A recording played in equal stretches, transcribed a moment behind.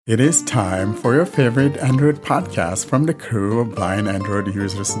It is time for your favorite Android podcast from the crew of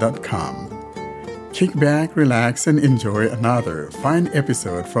blindandroidusers.com. Kick back, relax, and enjoy another fine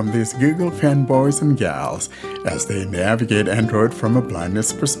episode from these Google fanboys and gals as they navigate Android from a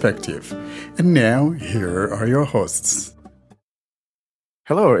blindness perspective. And now, here are your hosts.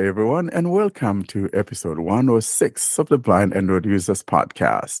 Hello, everyone, and welcome to episode 106 of the Blind Android Users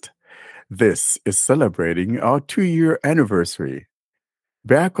podcast. This is celebrating our 2-year anniversary.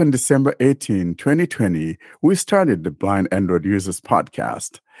 Back on December 18, 2020, we started the Blind Android Users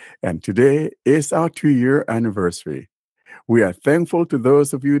podcast, and today is our 2-year anniversary. We are thankful to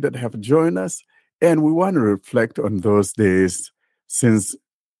those of you that have joined us, and we want to reflect on those days since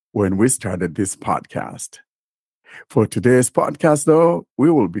when we started this podcast. For today's podcast, though, we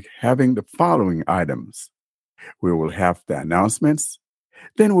will be having the following items. We will have the announcements,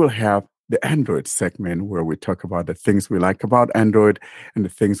 then we'll have the Android segment where we talk about the things we like about Android and the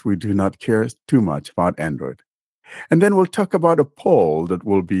things we do not care too much about Android. And then we'll talk about a poll that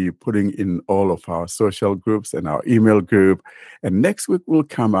we'll be putting in all of our social groups and our email group. And next week, we'll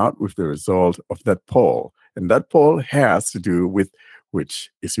come out with the result of that poll. And that poll has to do with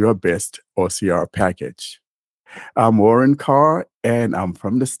which is your best OCR package. I'm Warren Carr, and I'm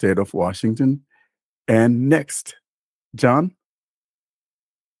from the state of Washington. And next, John.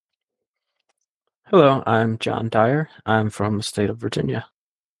 Hello, I'm John Dyer. I'm from the state of Virginia.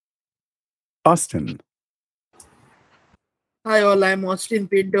 Austin. Hi all, I'm Austin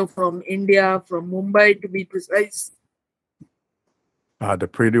Pinto from India, from Mumbai to be precise. The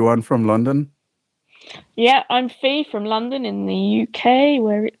pretty one from London. Yeah, I'm Fee from London in the UK,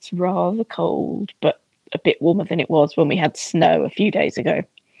 where it's rather cold, but a bit warmer than it was when we had snow a few days ago.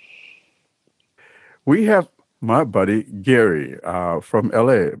 We have my buddy Gary from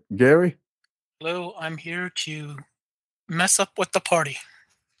LA. Gary? Hello, I'm here to mess up with the party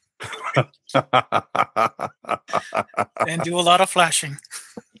and do a lot of flashing.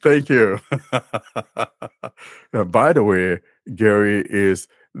 Thank you. By the way, Gary is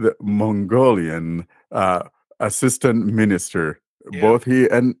the Mongolian assistant minister. Yeah. Both he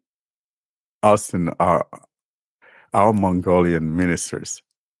and Austin are our Mongolian ministers.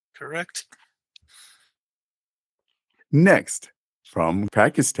 Correct. Next, from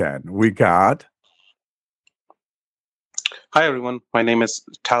Pakistan, we got... Hi, everyone. My name is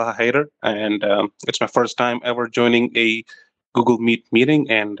Talha Haider, and it's my first time ever joining a Google Meet meeting,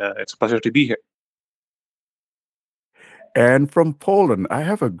 and it's a pleasure to be here. And from Poland, I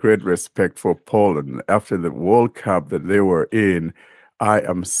have a great respect for Poland. After the World Cup that they were in, I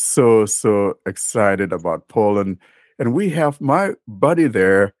am so excited about Poland. And we have my buddy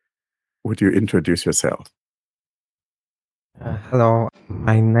there. Would you introduce yourself? Hello,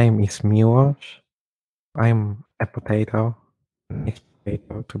 my name is Miłosz. I'm a potato,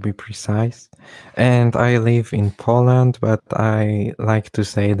 to be precise, and I live in Poland, but I like to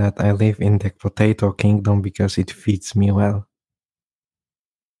say that I live in the potato kingdom because it fits me well.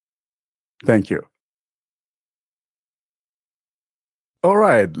 Thank you. All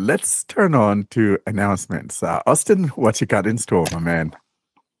right, let's turn on to announcements. Austin, what you got in store, my man?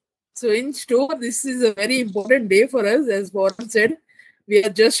 So in store, this is a very important day for us. As Warren said, we are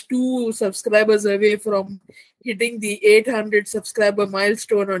just 2 subscribers away from hitting the 800 subscriber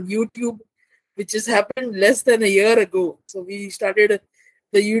milestone on YouTube, which has happened less than a year ago. So we started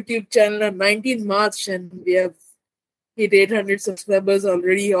the YouTube channel on 19 March and we have hit 800 subscribers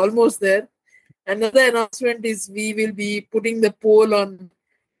already, almost there. Another announcement is we will be putting the poll on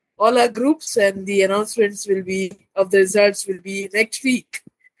all our groups, and the announcements will be of the results will be next week.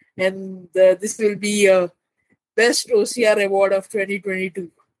 And this will be a Best OCR Award of 2022.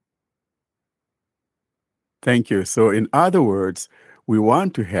 Thank you. So in other words, we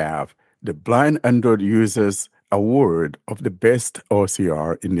want to have the Blind Android Users Award of the Best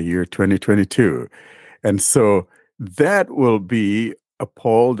OCR in the year 2022. And so that will be a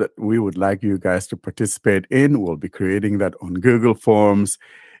poll that we would like you guys to participate in. We'll be creating that on Google Forms,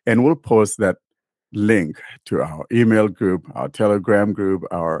 and we'll post that link to our email group, our Telegram group,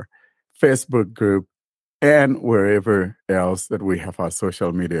 our Facebook group, and wherever else that we have our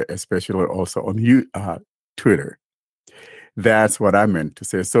social media, especially also on Twitter. That's what I meant to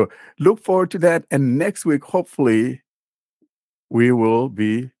say. So look forward to that. And next week, hopefully, we will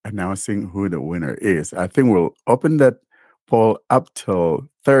be announcing who the winner is. I think we'll open that poll up till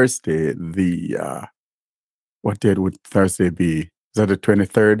Thursday. What date would Thursday be? Is that the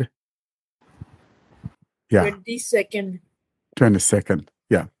 23rd? Yeah. 22nd. 22nd.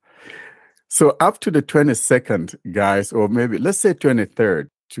 Yeah. So up to the 22nd, guys, or maybe let's say 23rd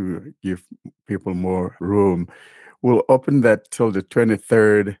to give people more room, we'll open that till the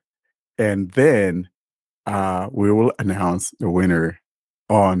 23rd, and then we will announce the winner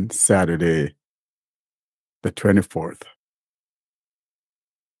on Saturday, the 24th.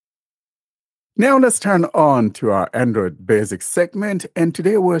 Now let's turn on to our Android Basics segment, and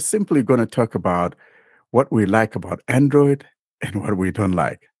today we're simply going to talk about what we like about Android and what we don't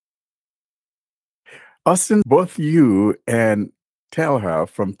like. Austin, both you and Talha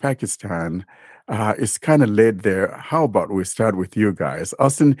from Pakistan is kind of late there. How about we start with you guys?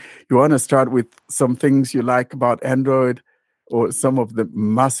 Austin, you want to start with some things you like about Android, or some of the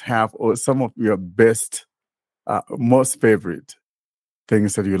must-have, or some of your best, most favorite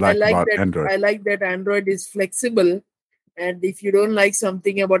things that you like about Android? I like that Android is flexible, and if you don't like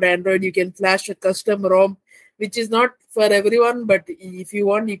something about Android, you can flash a custom ROM, which is not for everyone, but if you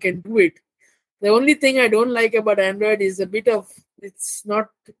want, you can do it. The only thing I don't like about Android is it's not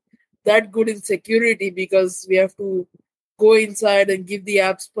that good in security, because we have to go inside and give the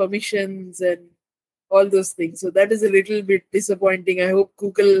apps permissions and all those things. So that is a little bit disappointing. I hope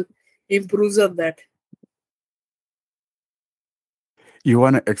Google improves on that. You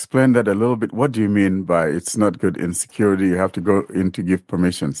want to explain that a little bit? What do you mean by it's not good in security? You have to go in to give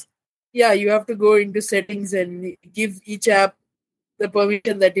permissions. Yeah, you have to go into settings and give each app the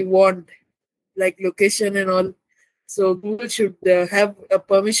permission that you want, like location and all. So Google should have a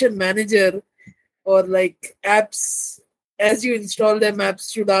permission manager, or like apps, as you install them,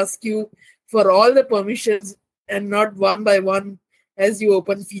 apps should ask you for all the permissions and not one by one as you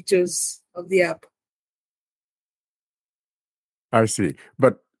open features of the app. I see.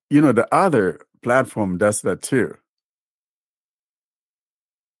 But, the other platform does that too.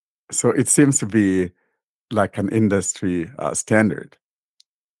 So it seems to be like an industry standard.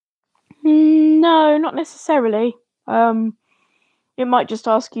 No, not necessarily. It might just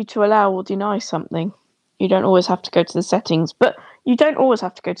ask you to allow or deny something. You don't always have to go to the settings, but you don't always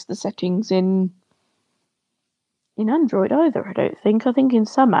have to go to the settings in Android either, I don't think. I think in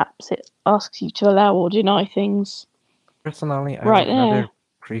some apps it asks you to allow or deny things. Personally, I Right would rather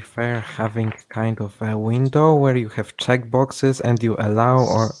prefer having kind of a window where you have checkboxes and you allow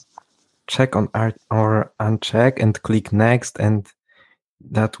or check on or uncheck and click next, and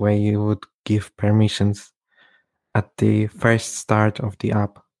that way you would give permissions at the first start of the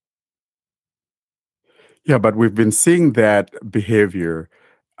app. Yeah, but we've been seeing that behavior,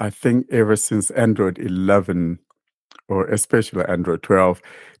 I think, ever since Android 11, or especially Android 12,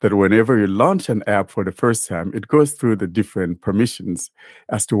 that whenever you launch an app for the first time, it goes through the different permissions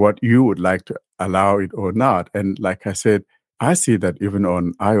as to what you would like to allow it or not. And like I said, I see that even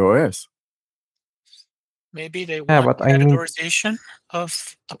on iOS. Maybe they want categorization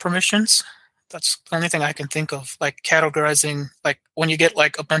of the permissions. That's the only thing I can think of, like categorizing, like when you get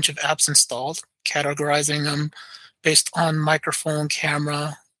like a bunch of apps installed, categorizing them based on microphone,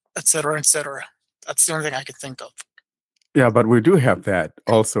 camera, etc., etc. That's the only thing I can think of. Yeah, but we do have that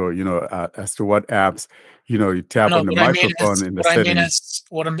also, as to what apps, you tap on the microphone in the settings.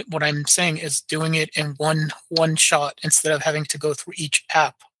 What I'm saying is doing it in one shot instead of having to go through each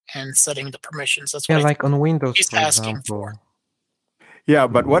app and setting the permissions. That's what like on Windows, he's asking for. Yeah,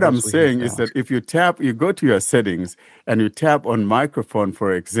 but what I'm saying is that if you go to your settings and you tap on microphone,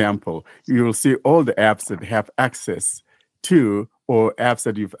 for example, you will see all the apps that have access to, or apps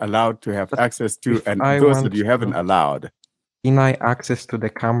that you've allowed to have access to, and those that you haven't allowed. Deny access to the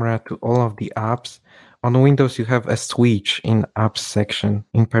camera to all of the apps. On Windows, you have a switch in apps section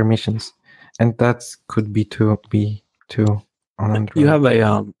in permissions, and that could be too on Android. You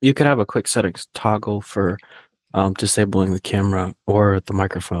have you could have a quick settings toggle for disabling the camera or the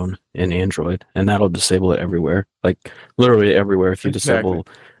microphone in Android, and that'll disable it everywhere, like literally everywhere. If you disable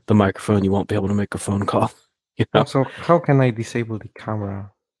the microphone, you won't be able to make a phone call. So how can I disable the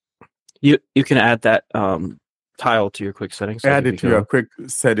camera? You can add that tile to your quick settings. Add it to your quick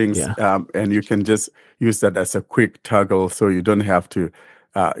settings, and you can just use that as a quick toggle, so you don't have to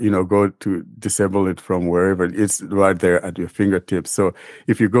go to disable it from wherever. It's right there at your fingertips. So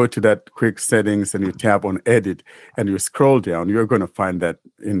if you go to that quick settings and you tap on edit and you scroll down, you're going to find that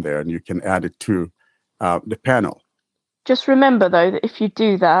in there, and you can add it to the panel. Just remember, though, that if you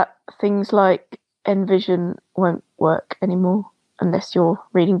do that, things like Envision won't work anymore unless you're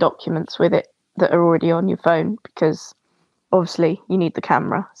reading documents with it that are already on your phone, because obviously you need the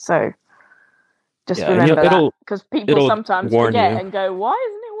camera. So just remember that, because people sometimes forget and go, why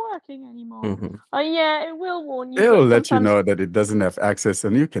isn't it working anymore? Mm-hmm. Oh yeah, it will warn you. It'll let you know that it doesn't have access,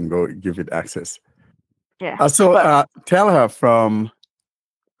 and you can go give it access. Yeah. Talha from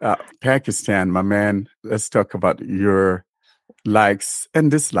Pakistan, my man, let's talk about your likes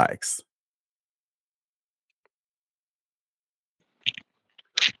and dislikes.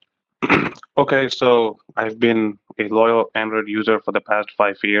 Okay, so I've been a loyal Android user for the past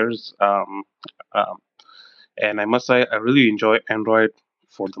 5 years. And I must say, I really enjoy Android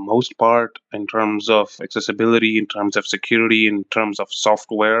for the most part in terms of accessibility, in terms of security, in terms of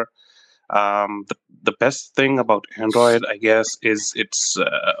software. The best thing about Android, I guess, is its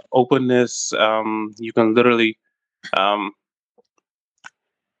openness. You can literally, um,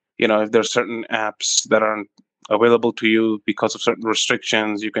 if there's certain apps that aren't available to you because of certain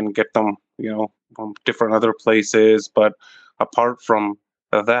restrictions, you can get them, from different other places. But apart from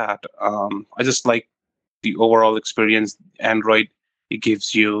that, I just like the overall experience Android it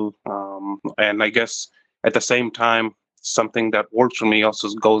gives you. And I guess at the same time, something that works for me also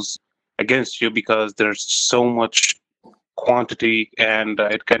goes against you because there's so much quantity and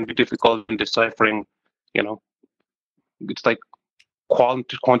it can be difficult in deciphering, it's like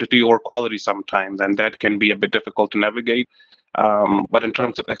quantity or quality sometimes, and that can be a bit difficult to navigate. But in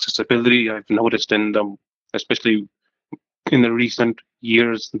terms of accessibility, I've noticed especially in the recent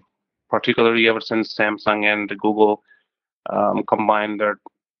years, particularly ever since Samsung and Google combined their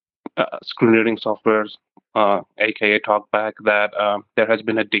screen reading softwares, aka TalkBack, that there has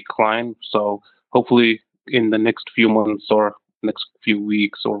been a decline. So hopefully in the next few months or next few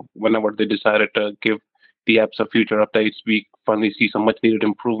weeks or whenever they decided to give the apps a future updates, we finally see some much needed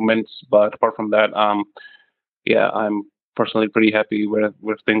improvements. But apart from that, yeah, I'm personally pretty happy where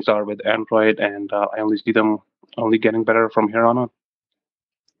things are with Android, and I only see them only getting better from here on.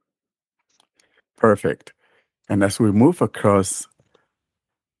 Perfect. And as we move across,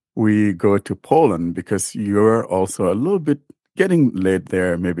 we go to Poland because you're also a little bit getting late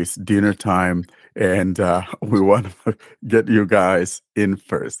there. Maybe it's dinner time, and we want to get you guys in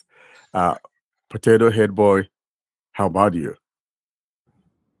first. Potato Head Boy, how about you?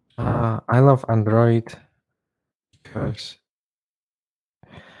 I love Android because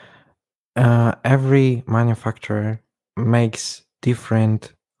every manufacturer makes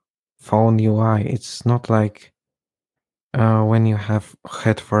different phone UI. It's not like when you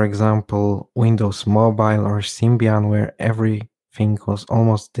had, for example, Windows Mobile or Symbian, where everything was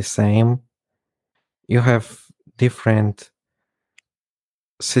almost the same. You have different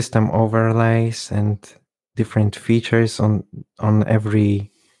system overlays and different features on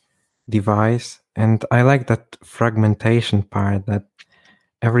every device. And I like that fragmentation part, that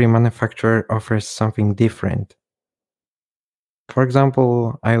every manufacturer offers something different. For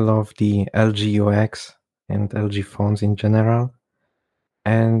example, I love the LG UX and LG phones in general.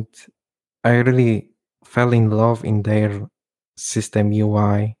 And I really fell in love in their system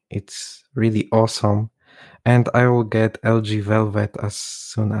UI. It's really awesome. And I will get LG Velvet as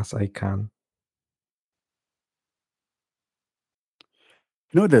soon as I can.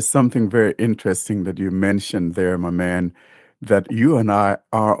 There's something very interesting that you mentioned there, my man, that you and I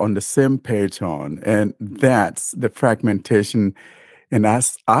are on the same page on, and that's the fragmentation. And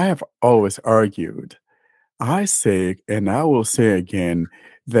as I have always argued, I say, and I will say again,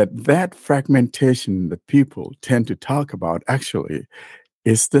 that fragmentation that people tend to talk about actually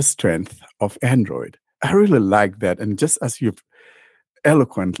is the strength of Android. I really like that. And just as you've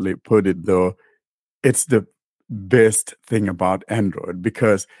eloquently put it, though, it's the best thing about Android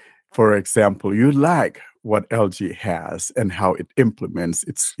because, for example, you like what LG has and how it implements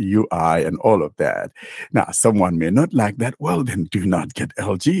its UI and all of that. Now, someone may not like that. Well, then do not get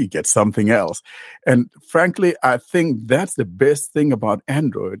LG, get something else. And frankly, I think that's the best thing about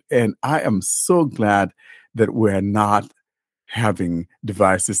Android. And I am so glad that we're not having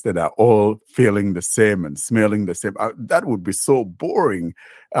devices that are all feeling the same and smelling the same. That would be so boring.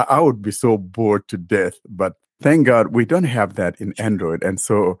 I would be so bored to death. But thank God we don't have that in Android. And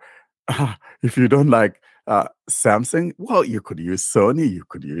so if you don't like Samsung, well, you could use Sony, you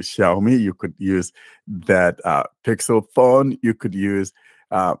could use Xiaomi, you could use that Pixel phone, you could use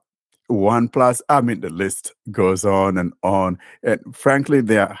OnePlus. I mean, the list goes on and on. And frankly,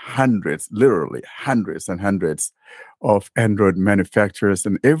 there are hundreds, literally hundreds and hundreds of Android manufacturers,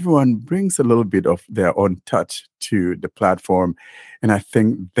 and everyone brings a little bit of their own touch to the platform. And I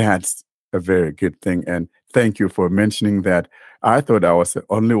think that's a very good thing. And thank you for mentioning that. I thought I was the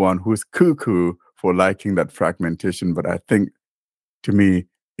only one who's cuckoo for liking that fragmentation, but I think to me,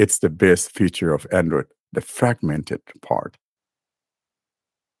 it's the best feature of Android, the fragmented part.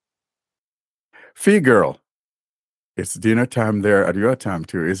 Fee Girl, it's dinner time there at your time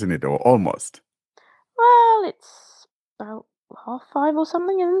too, isn't it? Or almost. Well, it's about 5:30 or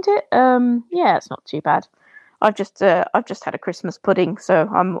something, isn't it? Yeah, it's not too bad. I've just had a Christmas pudding, so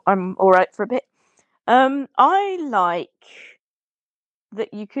I'm all right for a bit. I like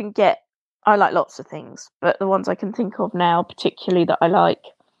that you can get. I like lots of things, but the ones I can think of now, particularly that I like,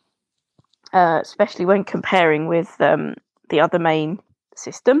 especially when comparing with the other main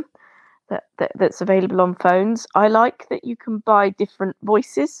system that's available on phones. I like that you can buy different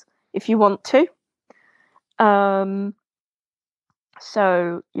voices if you want to.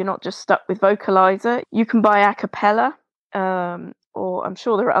 So you're not just stuck with Vocalizer. You can buy a cappella, or I'm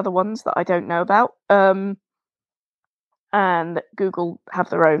sure there are other ones that I don't know about. And Google have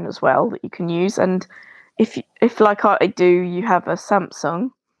their own as well that you can use. And if like I do, you have a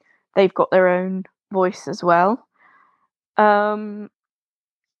Samsung, they've got their own voice as well.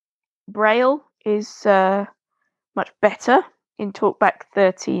 Braille is much better in TalkBack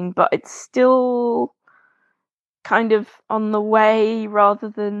 13, but it's still kind of on the way rather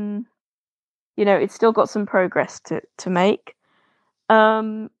than, it's still got some progress to make.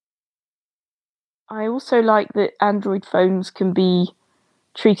 I also like that Android phones can be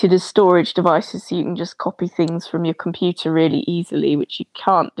treated as storage devices, so you can just copy things from your computer really easily, which you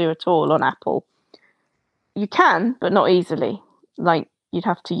can't do at all on Apple. You can, but not easily. Like, you'd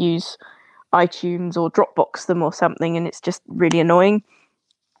have to use iTunes or Dropbox them or something, and it's just really annoying.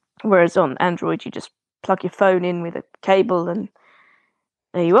 Whereas on Android, you just plug your phone in with a cable, and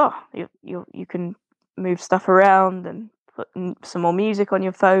there you are. You can move stuff around and put some more music on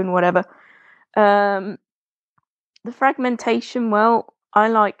your phone, whatever. The fragmentation, well, I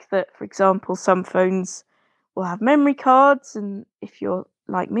like that, for example, some phones will have memory cards, and if you're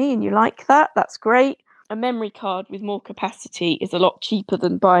like me and you like that, that's great. A memory card with more capacity is a lot cheaper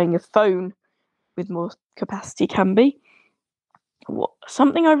than buying a phone with more capacity can be.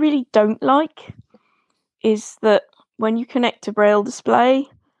 Something I really don't like is that when you connect to Braille display,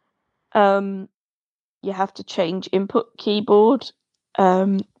 you have to change input keyboard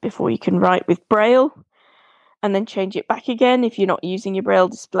before you can write with Braille, and then change it back again if you're not using your Braille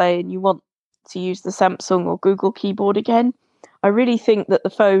display and you want to use the Samsung or Google keyboard again. I really think that the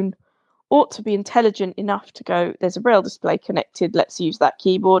phone ought to be intelligent enough to go, there's a Braille display connected, let's use that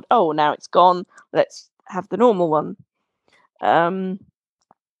keyboard. Oh, now it's gone, let's have the normal one.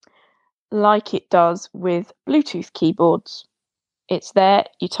 Like it does with Bluetooth keyboards. It's there,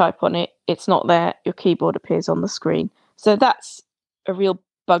 you type on it. It's not there, your keyboard appears on the screen. So that's a real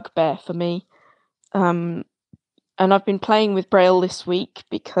bugbear for me. And I've been playing with Braille this week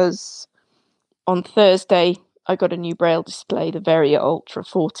because on Thursday I got a new Braille display, the Varia Ultra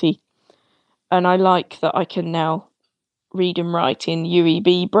 40. And I like that I can now read and write in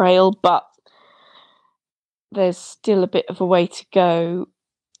UEB Braille, but there's still a bit of a way to go.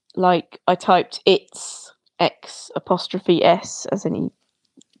 Like, I typed its, X apostrophe S, as any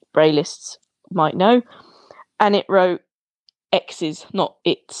Braillists might know, and it wrote X's, not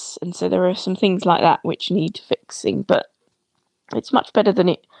its. And so there are some things like that which need fixing, but it's much better than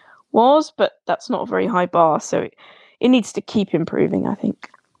it was, but that's not a very high bar, so it needs to keep improving, I think.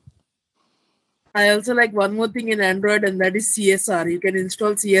 I also like one more thing in Android, and that is CSR. You can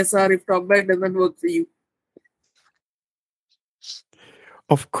install CSR if TalkBack doesn't work for you.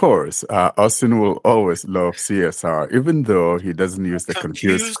 Of course, Austin will always love CSR, even though he doesn't use the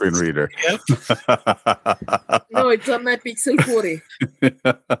confused screen reader. Yep. No, it's on my Pixel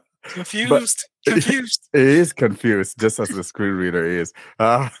 4a. Confused. Confused. It is confused, just as the screen reader is.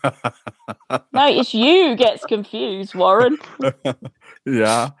 No, it's you who gets confused, Warren.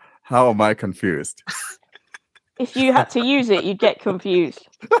 Yeah. How am I confused? If you had to use it, you'd get confused.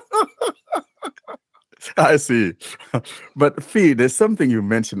 I see. But Fee, there's something you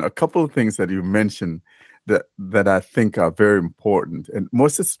mentioned, a couple of things that you mentioned that I think are very important. And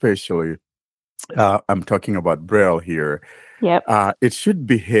most especially, I'm talking about Braille here. Yep. It should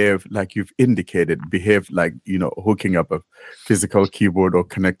behave like you've indicated, behave like, hooking up a physical keyboard or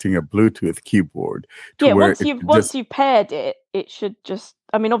connecting a Bluetooth keyboard. Yeah, once you've paired it, it should just,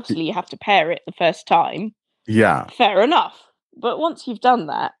 obviously you have to pair it the first time. Yeah. Fair enough. But once you've done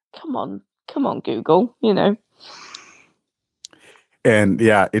that, come on, Google, And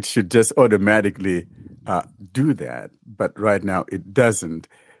yeah, it should just automatically do that. But right now it doesn't.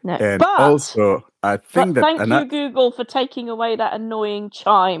 No. And but, also, I think that... Thank you, Google, for taking away that annoying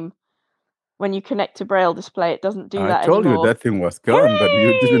chime when you connect to Braille display. It doesn't do that anymore. I told you that thing was gone, Hooray! But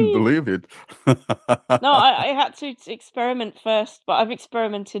you didn't believe it. No, I had to experiment first, but I've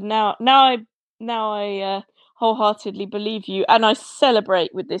experimented now. Now I wholeheartedly believe you, and I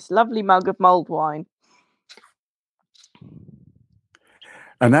celebrate with this lovely mug of mulled wine.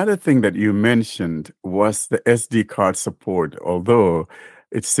 Another thing that you mentioned was the SD card support, although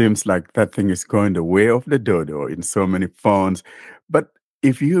it seems like that thing is going the way of the dodo in so many phones. But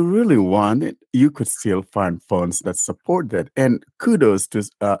if you really want it, you could still find phones that support that. And kudos to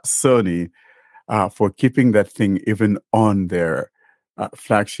Sony for keeping that thing even on their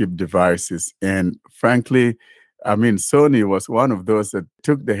flagship devices. And frankly, I mean, Sony was one of those that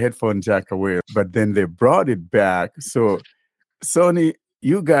took the headphone jack away, but then they brought it back. So, Sony,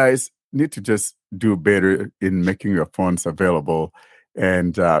 you guys need to just do better in making your phones available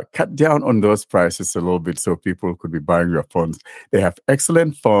and cut down on those prices a little bit so people could be buying your phones. They have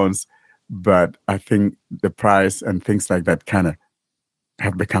excellent phones, but I think the price and things like that kind of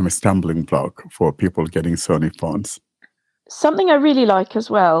have become a stumbling block for people getting Sony phones. Something I really like as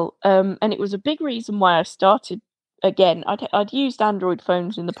well, and it was a big reason why I started again. I'd used Android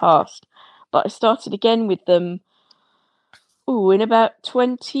phones in the past, but I started again with them in about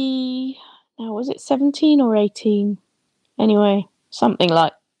 20, now was it 17 or 18? Anyway, something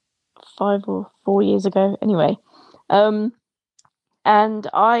like 5 or 4 years ago. Anyway, and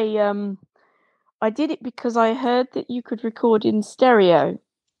I did it because I heard that you could record in stereo.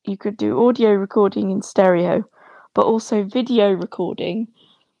 You could do audio recording in stereo, but also video recording.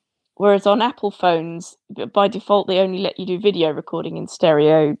 Whereas on Apple phones, by default, they only let you do video recording in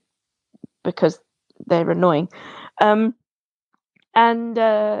stereo because they're annoying. And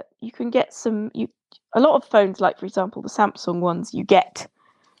you can get a lot of phones, like for example, the Samsung ones, you get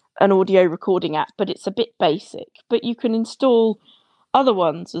an audio recording app, but it's a bit basic. But you can install other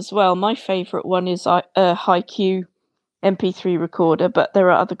ones as well. My favorite one is HiQ MP3 recorder, but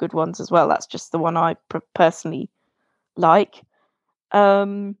there are other good ones as well. That's just the one I personally like.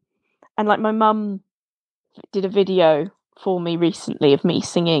 And like my mum did a video for me recently of me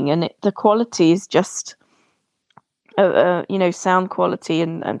singing, and the quality is just, sound quality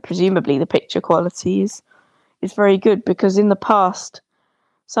and presumably the picture quality is very good, because in the past,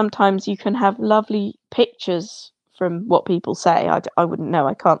 sometimes you can have lovely pictures from what people say. I wouldn't know,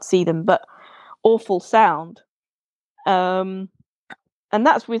 I can't see them, but awful sound. And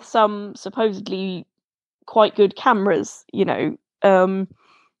that's with some supposedly quite good cameras,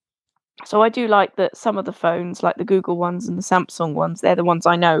 So I do like that some of the phones, like the Google ones and the Samsung ones, they're the ones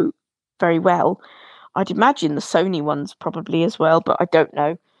I know very well. I'd imagine the Sony ones probably as well, but I don't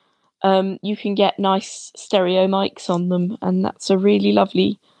know. You can get nice stereo mics on them, and that's a really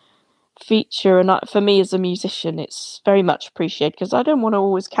lovely feature. And for me as a musician, it's very much appreciated, because I don't want to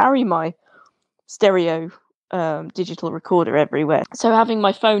always carry my stereo digital recorder everywhere. So having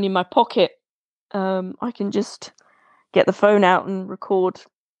my phone in my pocket, I can just get the phone out and record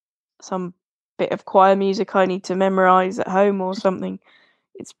some bit of choir music I need to memorize at home or something.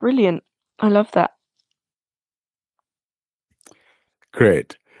 It's brilliant. I love that.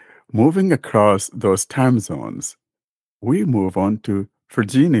 Great. Moving across those time zones, we move on to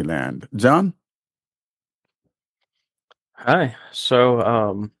Virginia land. John? Hi.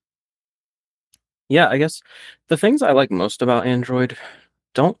 So, I guess the things I like most about Android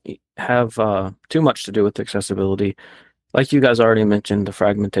don't have too much to do with accessibility. Like you guys already mentioned, the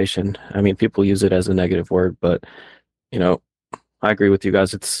fragmentation. I mean, people use it as a negative word, but I agree with you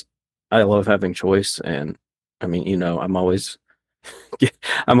guys. I love having choice, and I mean, I'm always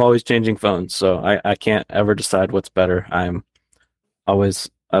changing phones, so I can't ever decide what's better. I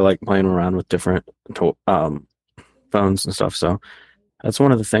like playing around with different phones and stuff. So that's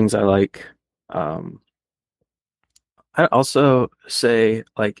one of the things I like. I also say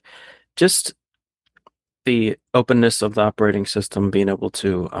like just the openness of the operating system, being able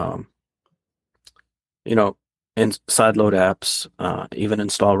to, sideload apps, even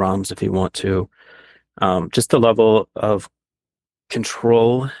install ROMs if you want to. Just the level of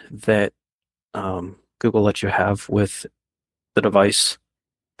control that Google lets you have with the device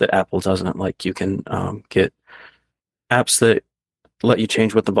that Apple doesn't. Like you can get apps that let you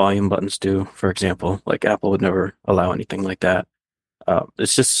change what the volume buttons do, for example. Like Apple would never allow anything like that.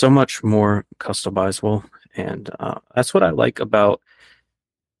 It's just so much more customizable, and that's what I like about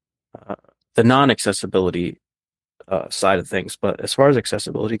the non-accessibility side of things. But as far as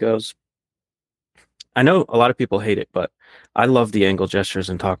accessibility goes, I know a lot of people hate it, but I love the angle gestures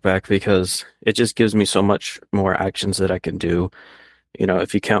in TalkBack because it just gives me so much more actions that I can do.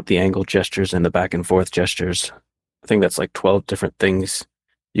 If you count the angle gestures and the back and forth gestures, I think that's like 12 different things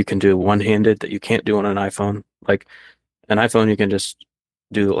you can do one-handed that you can't do on an iPhone. Like an iPhone, you can just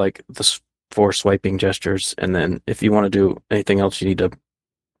do like the 4 swiping gestures, and then if you want to do anything else, you need to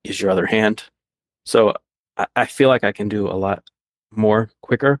use your other hand. So I feel like I can do a lot more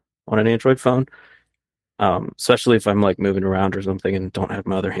quicker on an Android phone, especially if I'm like moving around or something and don't have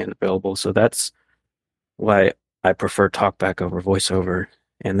my other hand available. So that's why I prefer TalkBack over VoiceOver.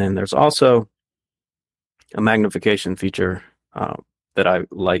 And then there's also a magnification feature that I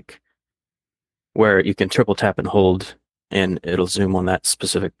like, where you can triple tap and hold, and it'll zoom on that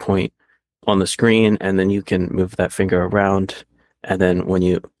specific point on the screen, and then you can move that finger around and then when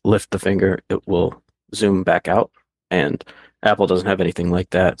you lift the finger, it will zoom back out. And Apple doesn't have anything like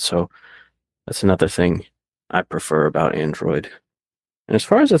that, so that's another thing I prefer about Android. And as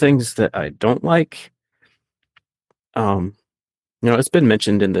far as the things that I don't like, it's been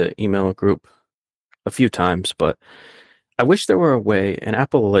mentioned in the email group a few times, but I wish there were a way, and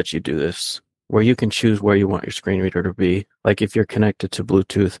Apple will let you do this, where you can choose where you want your screen reader to be. Like if you're connected to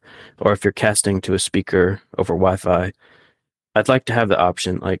Bluetooth or if you're casting to a speaker over Wi-Fi, I'd like to have the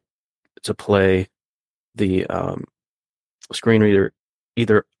option like to play the screen reader,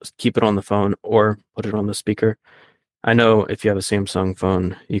 either keep it on the phone or put it on the speaker. I know if you have a Samsung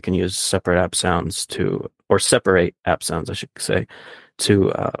phone, you can use separate app sounds or separate app sounds, I should say,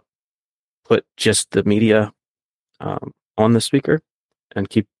 to put just the media on the speaker and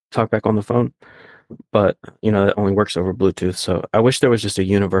keep TalkBack on the phone. But, that only works over Bluetooth. So I wish there was just a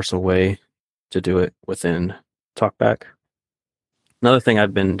universal way to do it within TalkBack. Another thing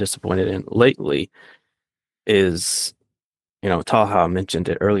I've been disappointed in lately is, Talha mentioned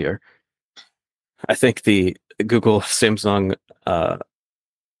it earlier. I think the Google Samsung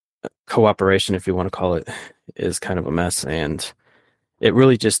cooperation, if you want to call it, is kind of a mess, and it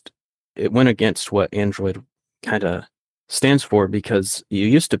really it went against what Android kind of stands for, because you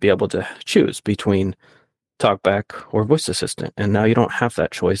used to be able to choose between TalkBack or Voice Assistant, and now you don't have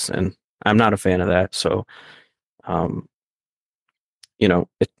that choice, and I'm not a fan of that. So,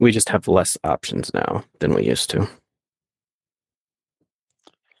 we just have less options now than we used to.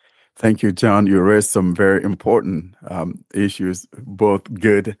 Thank you, John. You raised some very important issues, both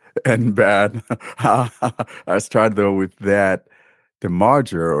good and bad. I start, though, with that, the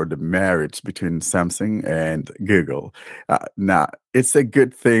merger or the marriage between Samsung and Google. Now, it's a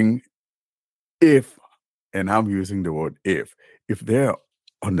good thing if, and I'm using the word if they're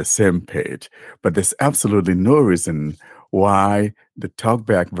on the same page. But there's absolutely no reason why the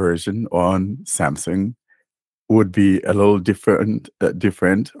TalkBack version on Samsung would be a little different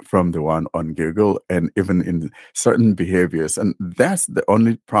from the one on Google, and even in certain behaviors. And that's the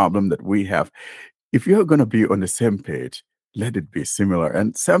only problem that we have. If you're going to be on the same page, let it be similar.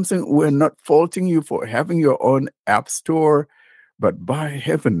 And Samsung, we're not faulting you for having your own app store, but by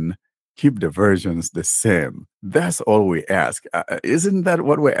heaven, keep the versions the same. That's all we ask. Isn't that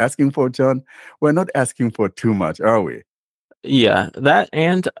what we're asking for, John? We're not asking for too much, are we? Yeah, that,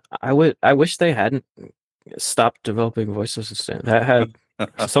 and I wish they hadn't stopped developing Voice Assistant. That had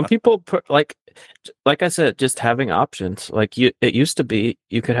some people like I said, just having options. Like it used to be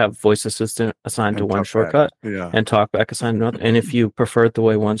you could have Voice Assistant assigned to one shortcut, and TalkBack assigned to another. And if you preferred the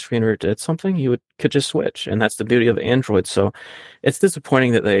way one screen reader did something, you could just switch. And that's the beauty of Android. So it's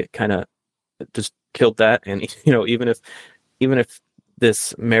disappointing that they kind of just killed that. And even if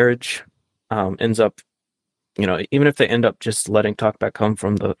this marriage ends up, even if they end up just letting TalkBack come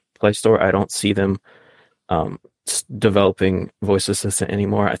from the Play Store, I don't see them developing Voice Assistant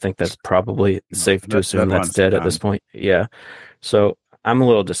anymore. I think that's probably safe to assume that's dead at this point. Yeah. So I'm a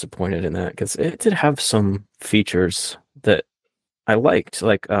little disappointed in that, because it did have some features that I liked.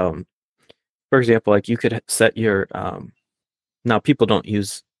 Like, for example, like you could set your, now people don't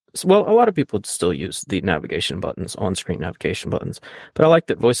use, well, a lot of people still use the navigation buttons, on-screen navigation buttons, but I like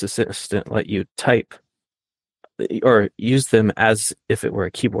that Voice Assistant let you type or use them as if it were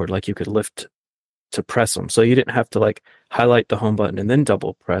a keyboard. Like you could lift to press them, so you didn't have to like highlight the home button and then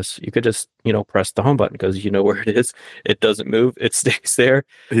double press. You could just press the home button because you know where it is. It doesn't move, it stays there.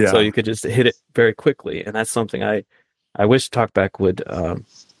 So you could just hit it very quickly. And that's something I wish TalkBack would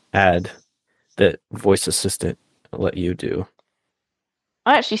add, that Voice Assistant let you do.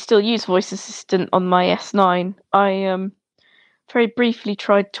 I actually still use Voice Assistant on my S9. I very briefly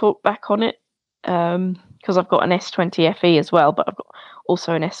tried TalkBack on it because I've got an S20 FE as well, but I've got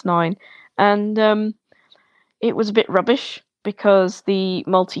also an S9. And it was a bit rubbish because the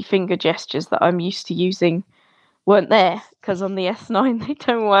multi-finger gestures that I'm used to using weren't there, because on the S9 they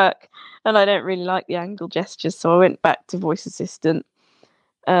don't work, and I don't really like the angle gestures, so I went back to Voice Assistant.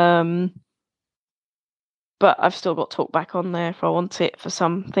 But I've still got TalkBack on there if I want it for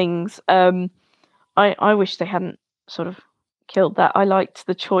some things. I wish they hadn't sort of killed that. I liked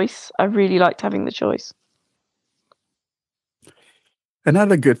the choice. I really liked having the choice.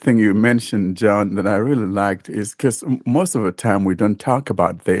 Another good thing you mentioned, John, that I really liked is, because most of the time we don't talk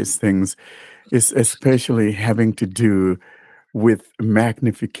about these things, is especially having to do with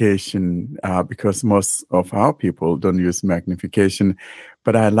magnification, because most of our people don't use magnification.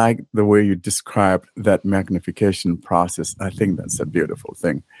 But I like the way you described that magnification process. I think that's a beautiful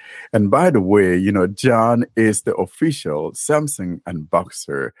thing. And by the way, John is the official Samsung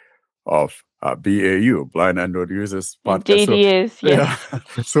unboxer of BAU, Blind Android Users podcast. Indeed, he is. Yes. Yeah.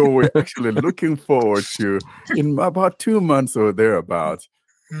 So we're actually looking forward to, in about 2 months or thereabouts,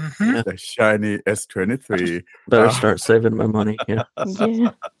 the shiny S23. Better start saving my money, yeah.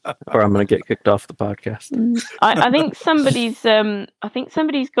 Or I'm going to get kicked off the podcast. I think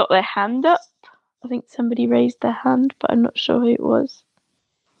somebody's got their hand up. I think somebody raised their hand, but I'm not sure who it was.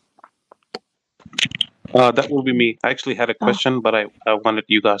 That will be me. I actually had a question, but I wanted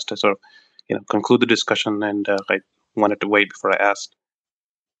you guys to sort of, conclude the discussion, and I wanted to wait before I asked.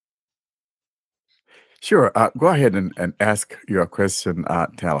 Sure. Go ahead and ask your question,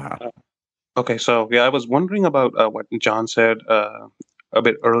 Talha. Okay, so I was wondering about what John said a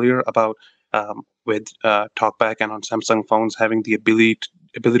bit earlier about with TalkBack and on Samsung phones having the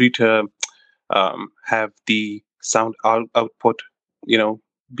ability to have the sound output,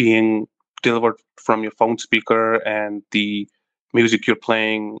 being delivered from your phone speaker, and the music you're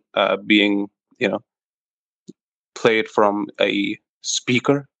playing being, played from a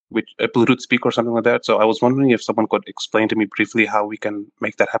speaker, a Bluetooth speaker or something like that. So I was wondering if someone could explain to me briefly how we can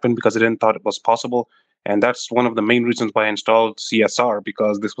make that happen, because I didn't thought it was possible. And that's one of the main reasons why I installed CSR,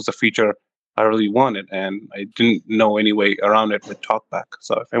 because this was a feature I really wanted, and I didn't know any way around it with TalkBack.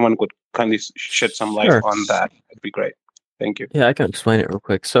 So if anyone could kindly shed some light on that, it'd be great. Thank you. Yeah, I can explain it real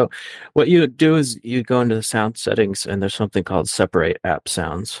quick. So what you would do is you go into the sound settings, and there's something called separate app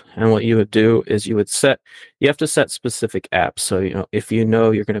sounds. And what you would do is you have to set specific apps. So, if you're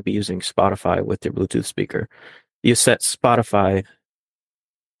going to be using Spotify with your Bluetooth speaker, you set Spotify,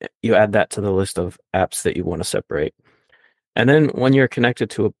 you add that to the list of apps that you want to separate. And then when you're connected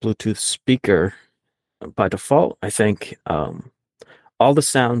to a Bluetooth speaker, by default, I think all the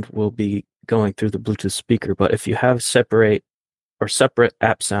sound will be going through the Bluetooth speaker. But if you have separate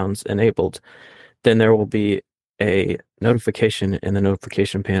app sounds enabled, then there will be a notification in the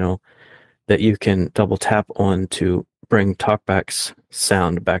notification panel that you can double tap on to bring TalkBack's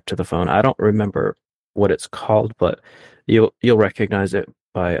sound back to the phone. I don't remember what it's called, but you'll recognize it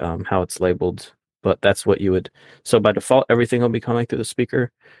by how it's labeled. But that's what you would. So by default, everything will be coming through the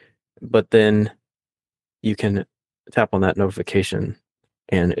speaker, but then you can tap on that notification,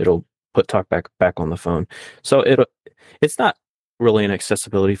 and it'll put TalkBack back on the phone. So it's not really an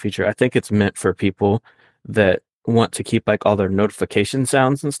accessibility feature. I think it's meant for people that want to keep all their notification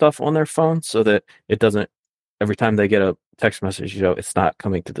sounds and stuff on their phone, so that it doesn't, every time they get a text message, it's not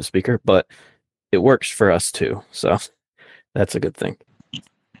coming to the speaker, but it works for us too. So that's a good thing.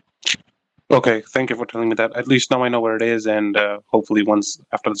 Okay, thank you for telling me that. At least now I know where it is, and hopefully once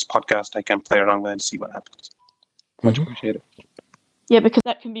after this podcast, I can play around with it and see what happens. Much appreciated. Yeah, because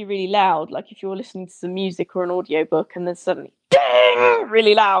that can be really loud. Like if you're listening to some music or an audiobook, and then suddenly, ding,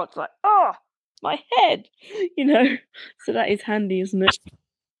 really loud. It's like, oh, my head, So that is handy, isn't it?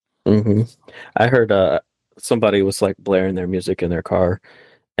 Mm-hmm. I heard somebody was blaring their music in their car,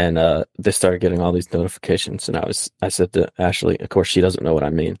 and they started getting all these notifications. And I said to Ashley, of course she doesn't know what I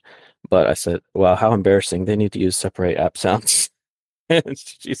mean, but I said, "Wow, how embarrassing! They need to use separate app sounds." And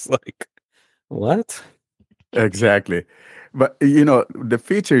she's like, "What?" Exactly. But, the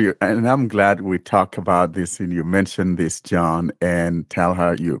feature, and I'm glad we talked about this, and you mentioned this, John, and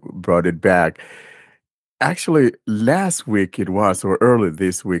Talha, you brought it back. Actually, last week or early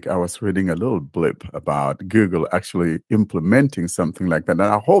this week, I was reading a little blip about Google actually implementing something like that. And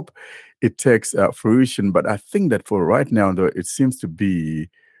I hope it takes fruition. But I think that for right now, though, it seems to be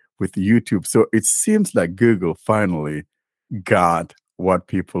with YouTube. So it seems like Google finally got what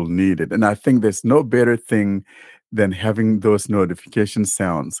people needed. And I think there's no better thing than having those notification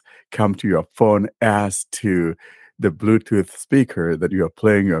sounds come to your phone as to the Bluetooth speaker that you're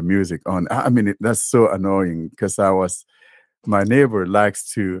playing your music on. I mean, that's so annoying, because my neighbor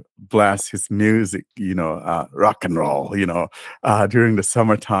likes to blast his music, rock and roll, during the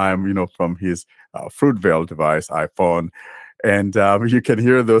summertime, from his Fruitvale device, iPhone. And you can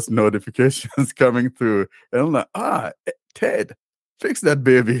hear those notifications coming through. And I'm like, Ted, fix that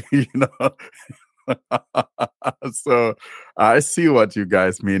baby, So I see what you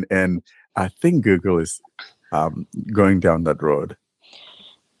guys mean. And I think Google is going down that road.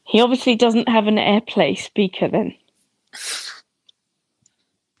 He obviously doesn't have an AirPlay speaker then.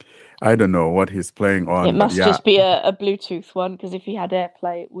 I don't know what he's playing on. It must just be a Bluetooth one, because if he had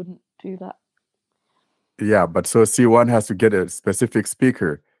AirPlay, it wouldn't do that. Yeah, but so C1 has to get a specific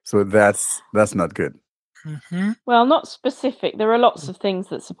speaker. So that's not good. Mm-hmm. Well, not specific. There are lots of things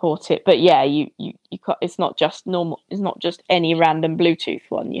that support it, but yeah, you can't, it's not just normal. It's not just any random Bluetooth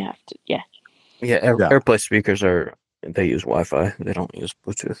one. You have to, yeah. AirPlay speakers they use Wi-Fi. They don't use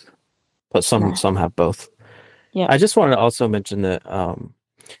Bluetooth, but some have both. Yeah. I just wanted to also mention that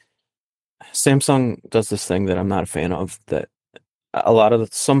Samsung does this thing that I'm not a fan of. That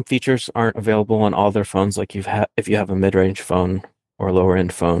some features aren't available on all their phones. Like if you have a mid-range phone or a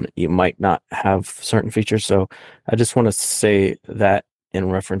lower-end phone, you might not have certain features. So I just want to say that in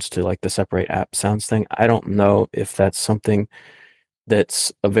reference to like the separate app sounds thing. I don't know if that's something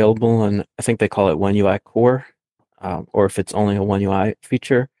that's available, and I think they call it One UI Core, or if it's only a One UI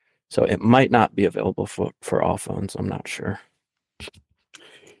feature. So it might not be available for all phones. I'm not sure.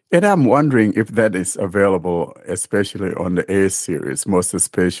 And I'm wondering if that is available, especially on the A series, most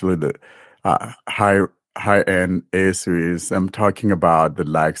especially the high-end A series. I'm talking about the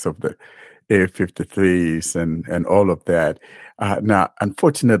likes of the A53s and all of that. Now,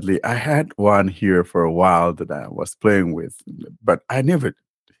 unfortunately, I had one here for a while that I was playing with, but I never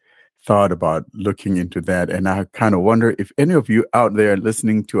thought about looking into that. And I kind of wonder if any of you out there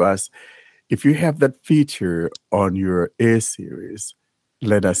listening to us, if you have that feature on your A series,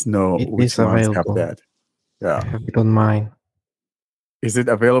 let us know which ones have that. Yeah. I have it on mine. Is it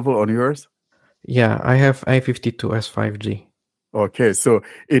available on yours? Yeah, I have A52s 5G. Okay, so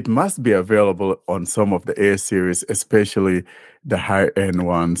it must be available on some of the A series, especially the high-end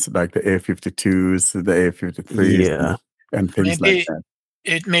ones like the A52s, the A53s, and things like that.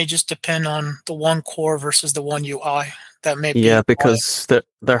 It may just depend on the One Core versus the One UI. That may be because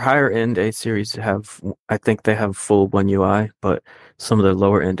their higher-end A series I think they have full One UI, but some of the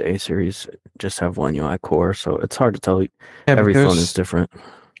lower-end A series just have One UI Core, so it's hard to tell. Every phone is different.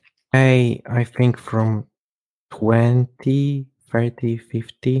 I think from 20, 30,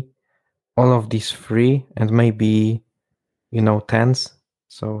 50, all of these free, and maybe 10s,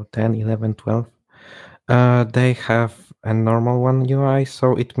 so 10, 11, 12, they have a normal One UI,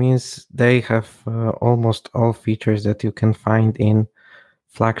 so it means they have almost all features that you can find in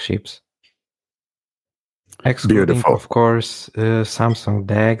flagships, excluding of course Samsung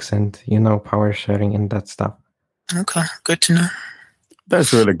DeX and power sharing and that stuff. Okay, good to know.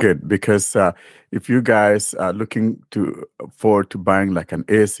 That's really good, because if you guys are looking forward to buying like an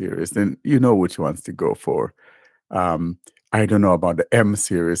A series, then you know which ones to go for. I don't know about the M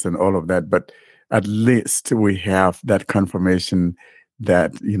series and all of that, but at least we have that confirmation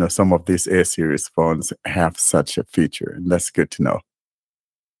that some of these A series phones have such a feature, and that's good to know.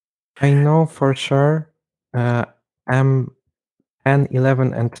 I know for sure M10,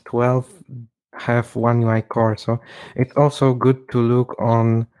 11, and 12 have One UI Core, so it's also good to look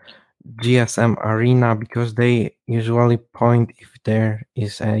on GSM Arena, because they usually point if there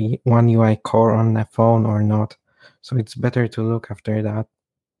is a One UI Core on a phone or not. So it's better to look after that.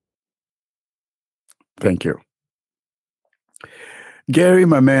 Thank you. Gary,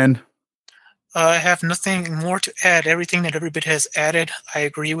 my man. I have nothing more to add. Everything that everybody has added, I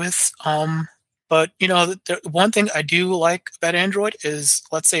agree with. But the one thing I do like about Android is,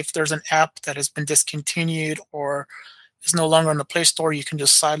 let's say if there's an app that has been discontinued or is no longer on the Play Store, you can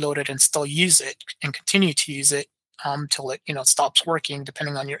just sideload it and still use it and continue to use it till it stops working,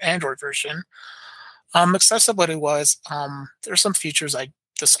 depending on your Android version. Accessibility-wise, there's some features I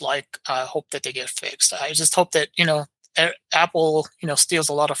dislike. I hope that they get fixed. I just hope that Apple steals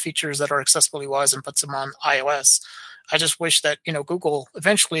a lot of features that are accessibility-wise and puts them on iOS. I just wish that Google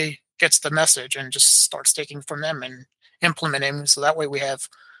eventually gets the message and just starts taking from them and implementing, so that way we have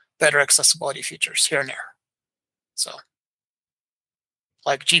better accessibility features here and there. So,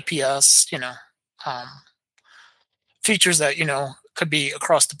 like GPS, features that could be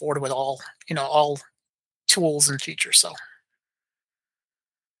across the board with all tools and features. So,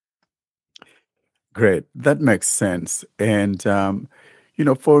 great, that makes sense. And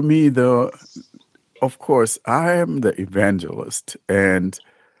for me, though, of course, I am the evangelist, and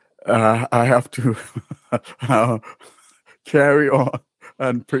I have to carry on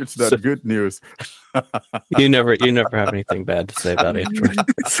and preach that good news. You never have anything bad to say about Android.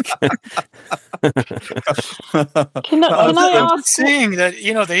 Can I ask? Saying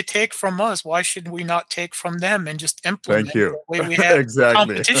that they take from us, why should we not take from them and just implement? Thank you. The way we have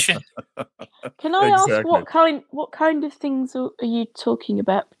exactly. Competition. Can I ask what kind of things are you talking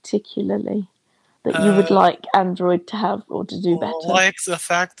about particularly that you would like Android to have or to do better? Like the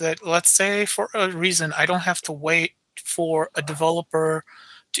fact that, let's say, for a reason, I don't have to wait for a developer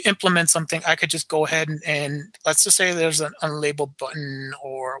to implement something. I could just go ahead and let's just say there's an unlabeled button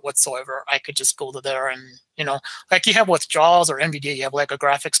or whatsoever. I could just go to there and, like you have with JAWS or NVIDIA, you have like a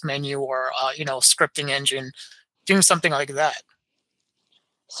graphics menu or, scripting engine, doing something like that.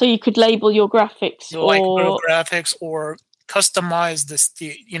 So you could label your graphics graphics or customize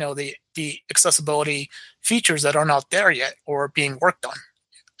the accessibility features that are not there yet or being worked on.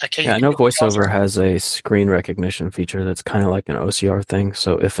 I know VoiceOver has a screen recognition feature that's kind of like an OCR thing.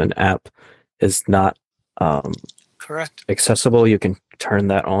 So if an app is not correct accessible, you can turn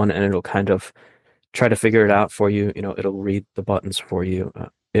that on, and it'll kind of try to figure it out for you. It'll read the buttons for you.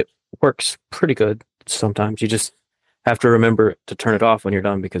 It works pretty good. Sometimes you just have to remember to turn it off when you're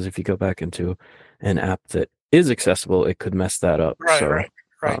done, because if you go back into an app that is accessible, it could mess that up. Right.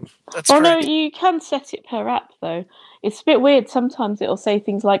 That's correct. No, you can set it per app though. It's a bit weird. Sometimes it'll say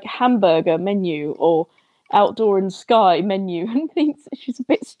things like hamburger menu or outdoor and sky menu and things, which is a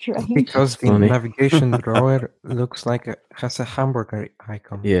bit strange. Because the navigation drawer looks like has a hamburger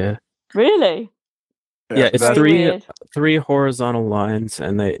icon. Yeah. Really? Yeah, it's three horizontal lines,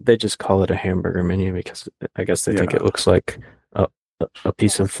 and they just call it a hamburger menu because I guess they think it looks like a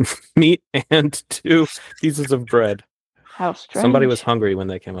piece of meat and 2 pieces of bread. How strange. Somebody was hungry when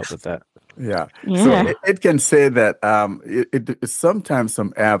they came up with that. Yeah. So it can say that it sometimes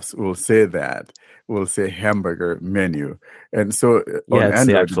some apps will say that, will say hamburger menu. And so on Android,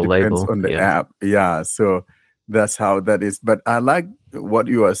 the actual it depends label on the app. Yeah. So that's how that is. But I like what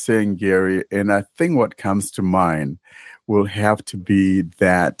you are saying, Gary. And I think what comes to mind will have to be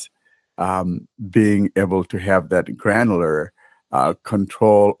that being able to have that granular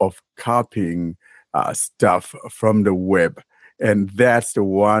control of copying stuff from the web. And that's the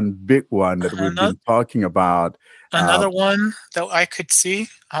one big one that we've been talking about. Another one that I could see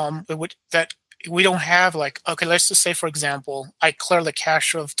that we don't have, like, okay, let's just say, for example, I clear the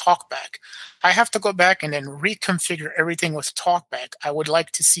cache of TalkBack. I have to go back and then reconfigure everything with TalkBack. I would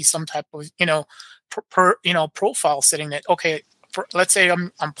like to see some type of, profile setting that, okay, let's say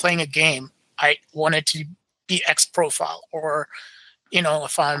I'm playing a game. I want it to be X profile, or,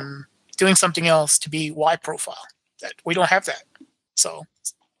 if I'm doing something else, to be Y profile. That we don't have that. So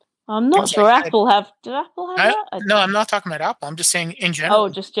I'm not sure Apple have. Do Apple have that? No, I'm not talking about Apple. I'm just saying in general. Oh,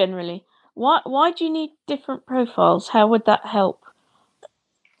 just generally. Why do you need different profiles? How would that help?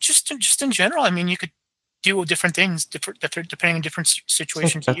 Just in general. I mean, you could do different things, depending on different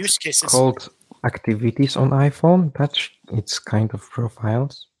situations and use cases. It's called activities on iPhone. It's kind of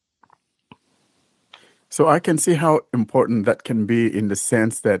profiles. So I can see how important that can be in the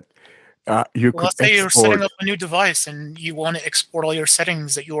sense that you could let's say you're setting up a new device and you want to export all your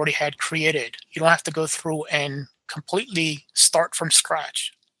settings that you already had created. You don't have to go through and completely start from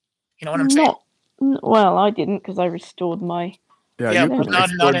scratch. You know what I'm saying? Well, I didn't, because I restored my... Yeah, but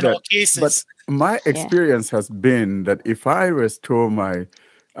not in all cases. But my experience has been that if I restore my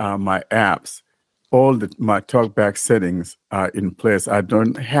my apps, all my TalkBack settings are in place. I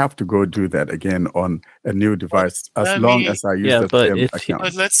don't have to go do that again on a new device as long as I use the same account.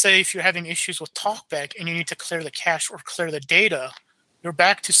 But let's say if you're having issues with TalkBack and you need to clear the cache or clear the data, you're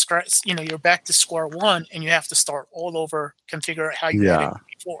back to scratch. You're back to square one, and you have to start all over, configure how you did it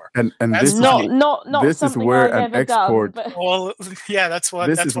before. And this is where an export. That's what.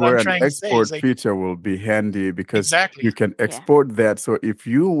 This that's is what where I'm an export feature will be handy, because you can export that. So if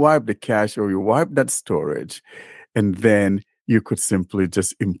you wipe the cache or you wipe that storage, and then you could simply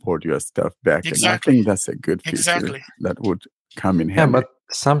just import your stuff back. And I think that's a good feature that would come in handy. Yeah, but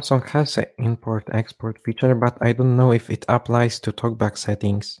Samsung has an import-export feature, but I don't know if it applies to TalkBack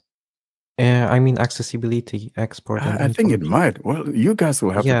settings. I mean, accessibility, export. I think it might. Well, you guys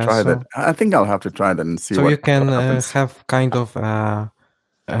will have to try that. I think I'll have to try that and see what happens. So you can have kind of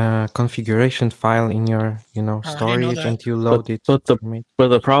a configuration file in your, storage, and you load it. But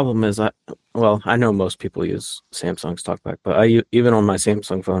the problem is, I know most people use Samsung's TalkBack, but even on my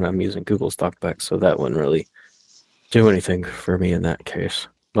Samsung phone, I'm using Google's TalkBack, so that wouldn't really do anything for me in that case.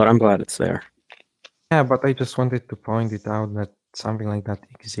 But I'm glad it's there. Yeah, but I just wanted to point it out that something like that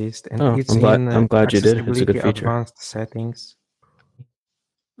exists, and I'm glad you did. It's a good feature. Advanced settings.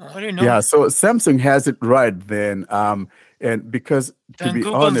 I didn't know. Yeah, so Samsung has it right then, and because to be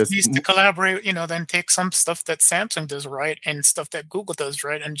Google honest, needs to collaborate. Then take some stuff that Samsung does right and stuff that Google does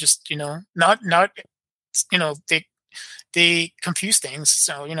right, and just not they confuse things.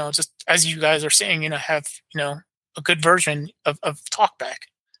 So just as you guys are saying, have a good version of TalkBack.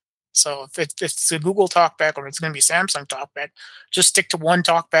 So if it's a Google TalkBack or it's going to be Samsung TalkBack, just stick to one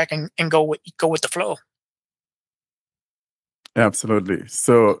TalkBack and go with the flow. Absolutely.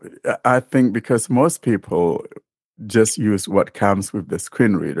 So I think because most people just use what comes with the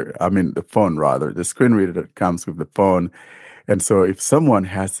screen reader. I mean, the phone rather, the screen reader that comes with the phone. And so if someone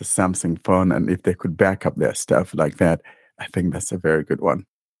has a Samsung phone and if they could back up their stuff like that, I think that's a very good one.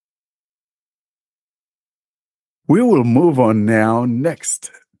 We will move on now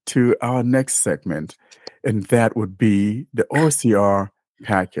next to our next segment, and that would be the OCR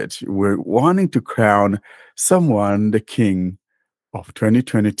package. We're wanting to crown someone the king of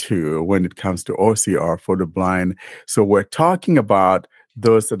 2022 when it comes to OCR for the blind. So we're talking about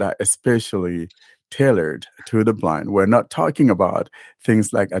those that are especially tailored to the blind. We're not talking about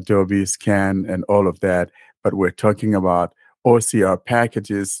things like Adobe Scan and all of that, but we're talking about OCR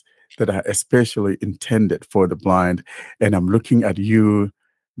packages that are especially intended for the blind. And I'm looking at you,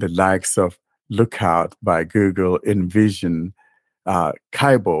 the likes of Lookout by Google, Envision,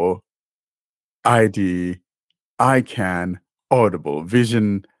 Kaibo, ID, iCan, Audible,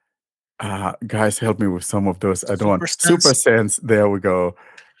 Vision. Guys, help me with some of those. I don't want SuperSense. There we go.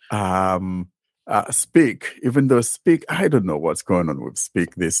 Speak. Even though Speak, I don't know what's going on with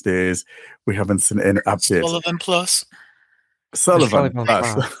Speak these days. We haven't seen any updates. Sullivan Plus. Sullivan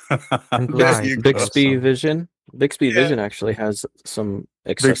Plus. Bixby Vision. Bixby Vision actually has some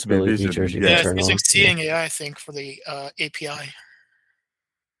accessibility features you can turn on. Using Seeing AI, I think, for the API.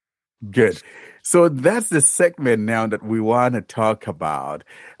 Good. So that's the segment now that we want to talk about.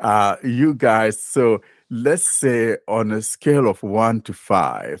 You guys, so let's say on a scale of 1 to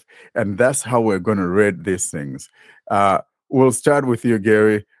 5, and that's how we're going to rate these things. We'll start with you,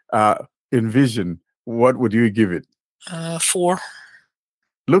 Gary. Envision, what would you give it? 4.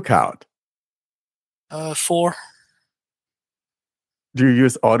 Lookout. 4. Do you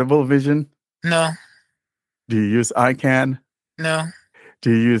use Audible Vision? No. Do you use iCan? No. Do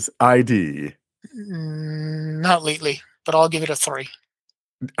you use ID? Not lately, but I'll give it a 3.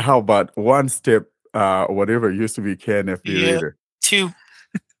 How about One Step, whatever used to be KNFB Reader? 2.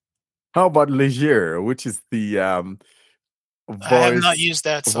 How about Leger, which is the voice? I have not used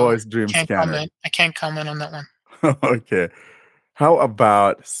that, so voice dream can't scanner. comment. I can't comment on that one. Okay. How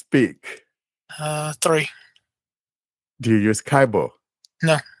about Speak? 3. Do you use Kaibo?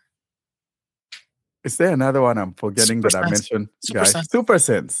 No. Is there another one I'm forgetting that I mentioned? Guys?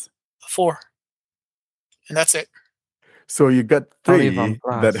 SuperSense. 4. And that's it. So you got 3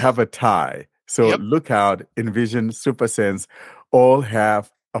 that have a tie. So Lookout, Envision, SuperSense all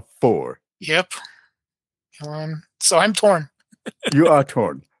have a 4. Yep. So I'm torn. You are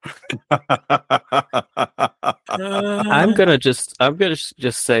torn. I'm gonna just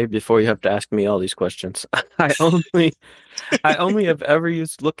say before you have to ask me all these questions. I only have ever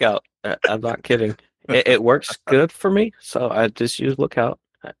used Lookout. I'm not kidding. It works good for me, so I just use Lookout.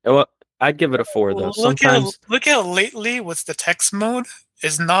 Well, I'd give it a 4 though. Sometimes look at lately with the text mode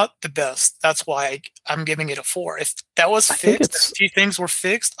is not the best. That's why I'm giving it a 4. If that was fixed, if a few things were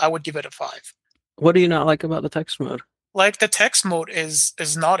fixed, I would give it a 5. What do you not like about the text mode? Like the text mode is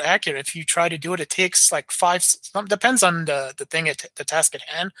not accurate. If you try to do it, it takes like 5. Depends on the thing, the task at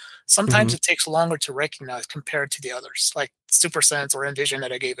hand. Sometimes it takes longer to recognize compared to the others, like SuperSense or Envision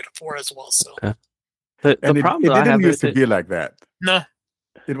that I gave it a 4 as well. So the problem it didn't used to be like that. No,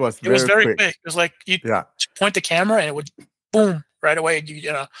 it was very quick. It was like you point the camera and it would boom right away.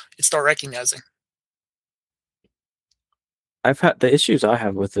 It start recognizing. I've had the issues I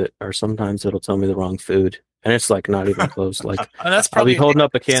have with it are sometimes it'll tell me the wrong food. And it's like not even close. Like I'll be holding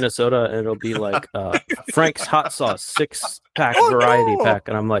up a can of soda and it'll be like Frank's hot sauce 6-pack variety pack,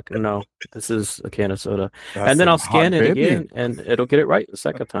 and I'm like, no, this is a can of soda. And then I'll scan it again, and it'll get it right the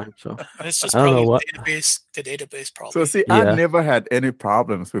second time. So it's just I don't know what the database problem. So see, I've never had any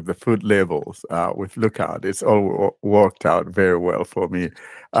problems with the food labels with Lookout. It's all worked out very well for me.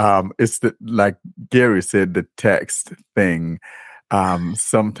 It's like Gary said, the text thing.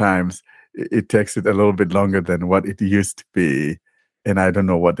 Sometimes it takes it a little bit longer than what it used to be, and I don't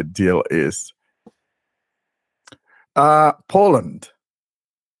know what the deal is. Poland.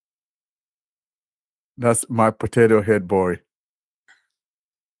 That's my potato head boy.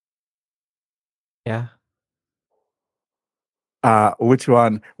 Yeah. Which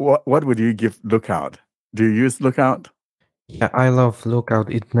one? What would you give Lookout? Do you use Lookout? Yeah, I love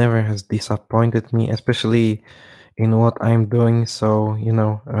Lookout. It never has disappointed me, especially in what I'm doing. So,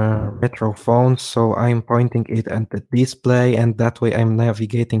 retro phones. So I'm pointing it at the display, and that way I'm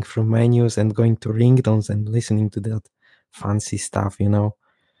navigating through menus and going to ringtones and listening to that fancy stuff,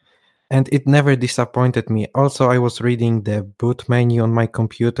 And it never disappointed me. Also, I was reading the boot menu on my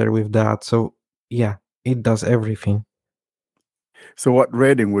computer with that. So, yeah, it does everything. So what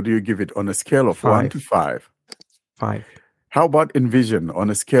rating would you give it on a scale of 1 to 5? 5. How about Envision on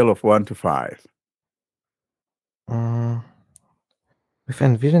a scale of 1 to 5? With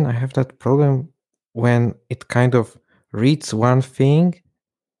Envision, I have that problem when it kind of reads one thing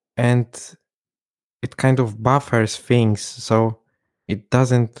and it kind of buffers things. So it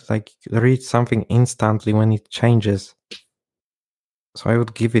doesn't read something instantly when it changes. So I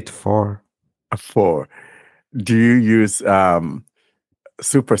would give it 4. A 4. Do you use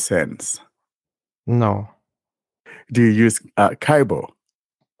SuperSense? No. Do you use Kaibo?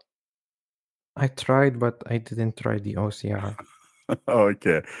 I tried, but I didn't try the OCR.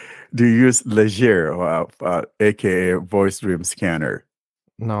 Okay. Do you use Leger, aka Voice Dream Scanner?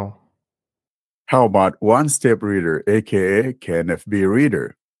 No. How about One Step Reader, aka KNFB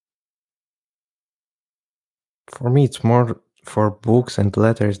Reader? For me, it's more for books and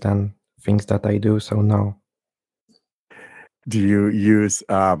letters than things that I do, so no. Do you use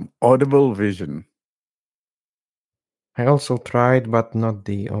Audible Vision? I also tried, but not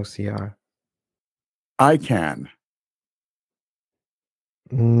the OCR. I can.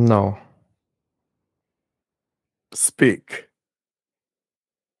 No. Speak.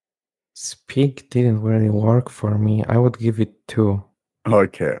 Speak didn't really work for me. I would give it 2.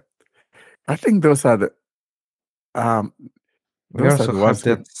 Okay. I think those are the we also have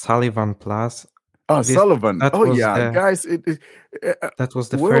that Sullivan Plus. Oh, Sullivan. Guys, that was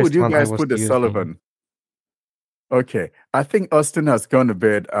the where first would you one guys I was put the using. Sullivan? Okay. I think Austin has gone to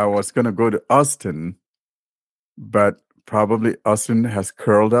bed. I was going to go to Austin, but probably Austin has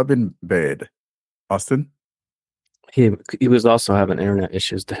curled up in bed. Austin? He was also having internet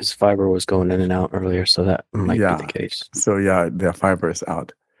issues. His fiber was going in and out earlier, so that might be the case. So their fiber is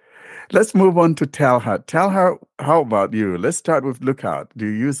out. Let's move on to Talha. Talha, how about you? Let's start with Lookout. Do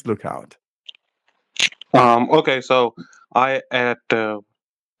you use Lookout? Okay, so I've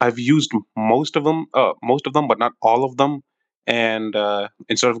used most of them, but not all of them. And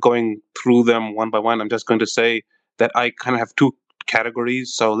instead of going through them one by one, I'm just going to say that I kind of have 2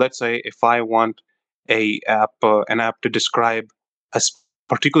 categories. So let's say if I want an app to describe a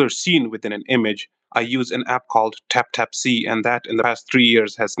particular scene within an image, I use an app called TapTapSee, and that in the past 3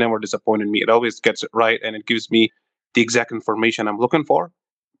 years has never disappointed me. It always gets it right, and it gives me the exact information I'm looking for.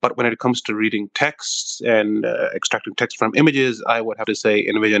 But when it comes to reading texts and extracting text from images, I would have to say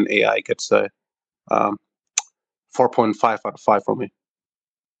InVision AI gets a 4.5 out of 5 for me.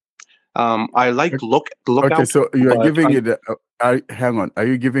 I like Lookout. Okay, so you are giving it. Hang on. Are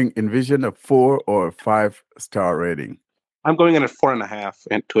you giving InVision a 4 or 5-star rating? I'm going in at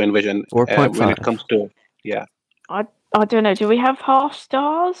 4.5 to InVision 4.5 when it comes to I don't know. Do we have half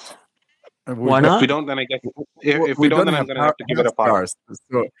stars? Why not? If we don't, then I guess if we don't, then I'm going to have to give it a 5.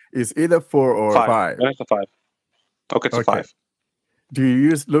 So it's either 4 or 5. Then it's a 5. Okay, it's a 5. Do you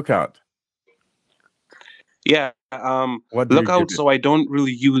use Lookout? Yeah, Lookout. So I don't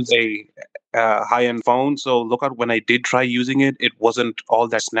really use a high-end phone. So Lookout, when I did try using it, it wasn't all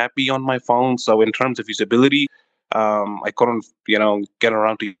that snappy on my phone. So in terms of usability, I couldn't, get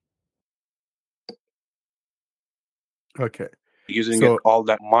around to using it all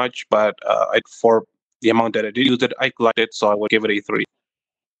that much. But for the amount that I did use it, I liked it, so I would give it a 3.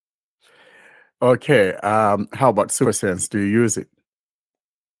 Okay. How about SuperSense? Do you use it,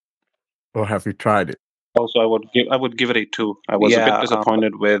 or have you tried it? Also, I would give it a 2. I was a bit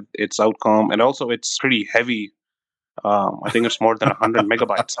disappointed with its outcome, and also it's pretty heavy. I think it's more than 100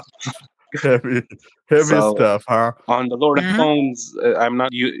 megabytes. Heavy stuff, huh? On the lower end phones, I'm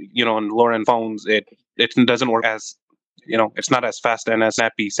not on lower end phones. It doesn't work as it's not as fast and as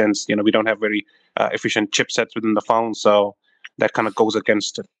snappy since we don't have very efficient chipsets within the phone, so that kind of goes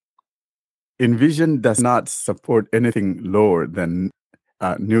against it. InVision does not support anything lower than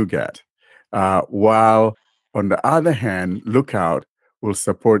Nougat. While on the other hand, Lookout will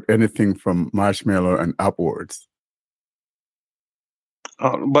support anything from Marshmallow and upwards.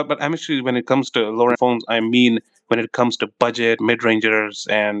 But actually, when it comes to lower-end phones, I mean when it comes to budget, mid-rangers,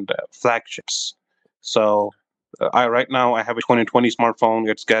 and flagships. So right now I have a 2020 smartphone.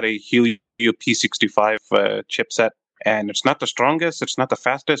 It's got a Helio P65 chipset, and it's not the strongest, it's not the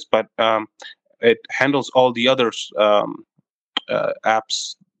fastest, but it handles all the other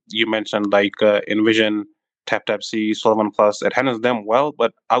apps you mentioned, like InVision, TapTapSee, Sullivan Plus. It handles them well,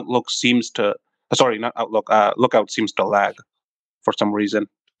 but Lookout seems to lag for some reason.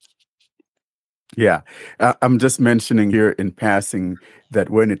 Yeah, I'm just mentioning here in passing that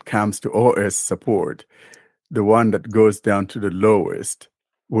when it comes to OS support, the one that goes down to the lowest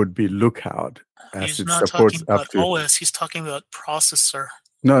would be Lookout, as He's it not supports talking up about to OS. He's talking about processor.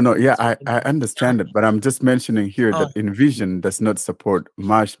 No, yeah, I understand it, but I'm just mentioning here that InVision does not support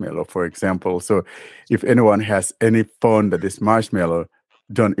Marshmallow, for example. So if anyone has any phone that is Marshmallow,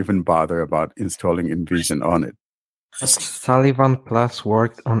 don't even bother about installing InVision on it. Sullivan Plus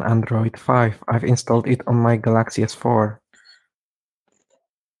worked on Android 5. I've installed it on my Galaxy S4.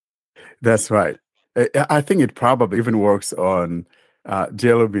 That's right. I think it probably even works on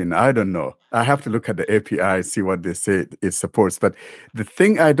Jelly Bean. I don't know. I have to look at the API, see what they say it supports. But the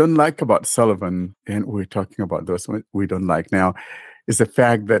thing I don't like about Sullivan, and we're talking about those we don't like now, is the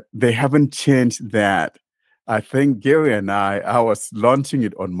fact that they haven't changed that I think Gary and I was launching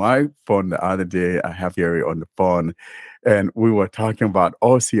it on my phone the other day. I have Gary on the phone, and we were talking about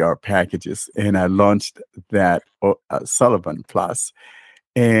OCR packages, and I launched that Sullivan Plus,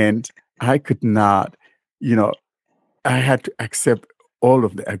 and I could not, I had to accept all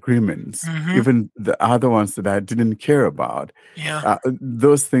of the agreements, even the other ones that I didn't care about. Yeah.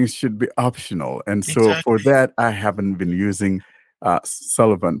 Those things should be optional. And so for that, I haven't been using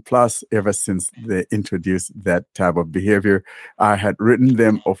Sullivan Plus ever since they introduced that type of behavior. I had written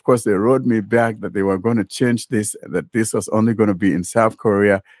them. Of course, they wrote me back that they were going to change this, that this was only going to be in South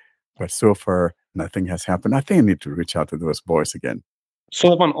Korea. But so far, nothing has happened. I think I need to reach out to those boys again.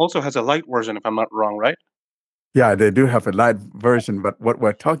 Sullivan also has a light version, if I'm not wrong, right? Yeah, they do have a light version, but what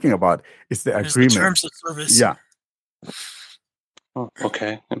we're talking about is the agreement. The terms of service. Yeah. Oh,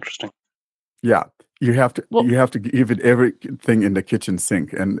 okay, interesting. Yeah, you have to give it everything in the kitchen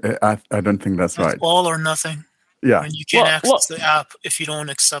sink, and I don't think that's right. All or nothing. Yeah. And you can't access the app if you don't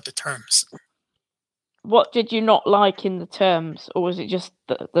accept the terms. What did you not like in the terms, or was it just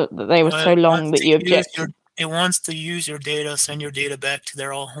that they were so long that you objected? It wants to use your data, send your data back to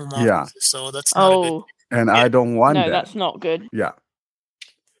their home offices. Yeah. So that's not a good. And I don't want that. No, that's not good. Yeah.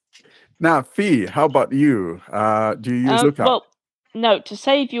 Now, Fee, how about you? Do you use Lookout? Well, no, to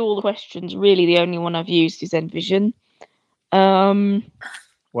save you all the questions, really the only one I've used is Envision.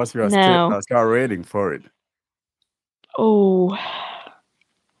 What's your star rating for it? Oh,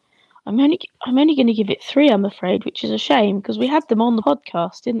 I'm only going to give it 3, I'm afraid, which is a shame because we had them on the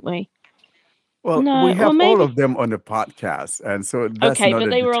podcast, didn't we? Well, we have all of them on the podcast, and so that's okay, not but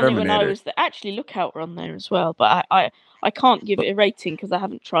a they were on there when I determinator. was actually Lookout were on there as well, but I can't give it a rating because I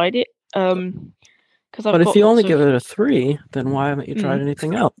haven't tried it. But if you only give it a 3, then why haven't you tried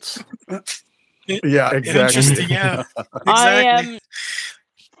anything else? Yeah, exactly. Interesting, yeah. Exactly.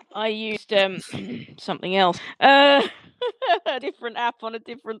 I used something else, a different app on a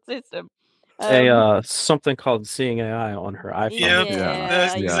different system. Something called Seeing AI on her iPhone. Yeah,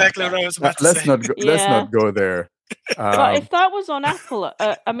 that's exactly what I was about to let's say. Let's not go there. But if that was on Apple,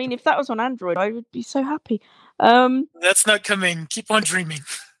 if that was on Android, I would be so happy. That's not coming. Keep on dreaming.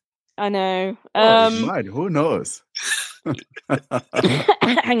 I know. Who knows?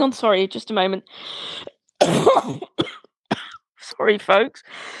 Hang on, sorry, just a moment. Sorry, folks.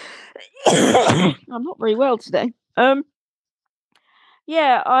 I'm not very well today.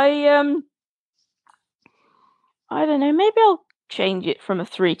 Yeah, I don't know. Maybe I'll change it from a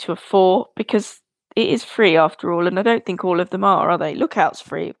 3 to a 4 because it is free after all, and I don't think all of them are they? Lookout's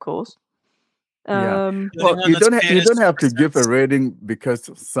free, of course. Well, you don't have to give a rating because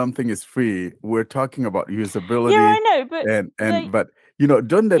something is free. We're talking about usability. Yeah, I know, but but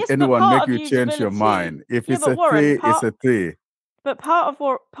don't let anyone make you change your mind. If it's a 3, it's a 3. But part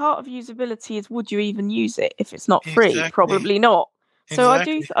of usability is would you even use it if it's not free? Exactly. Probably not. So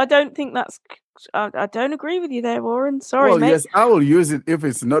Exactly. I don't think that's. I don't agree with you there, Warren. Sorry, mate. Yes, I will use it if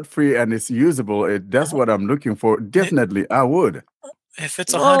it's not free and it's usable. That's what I'm looking for. Definitely, I would. If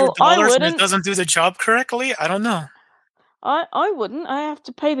it's $100 and wouldn't. it doesn't do the job correctly, I don't know. I wouldn't. I have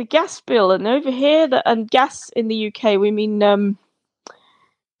to pay the gas bill, and over here, and gas in the UK, we mean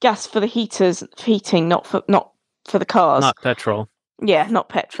gas for the heating, not for the cars. Not petrol. Yeah, not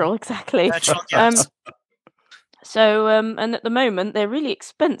petrol, exactly. Natural gas. So, and at the moment they're really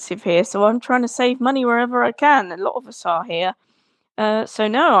expensive here, so I'm trying to save money wherever I can. A lot of us are here. So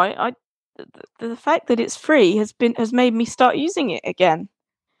no, the fact that it's free has made me start using it again.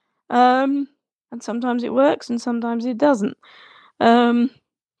 And sometimes it works and sometimes it doesn't.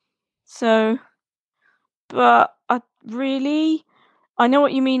 So, but I know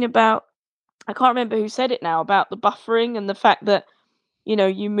what you mean about, I can't remember who said it now, about the buffering and the fact that,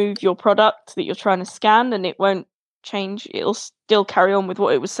 you move your product that you're trying to scan and it won't change. It'll still carry on with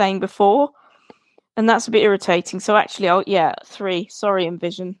what it was saying before. And that's a bit irritating. So actually, 3. Sorry,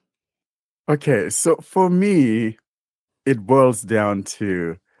 Envision. Okay, so for me, it boils down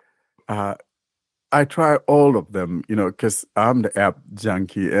to I try all of them, because I'm the app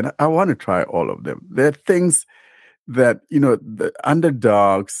junkie and I want to try all of them. There are things that, the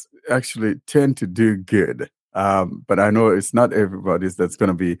underdogs actually tend to do good. But I know it's not everybody's that's going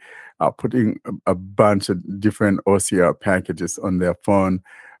to be putting a bunch of different OCR packages on their phone.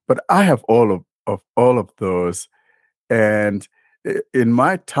 But I have all of those. And in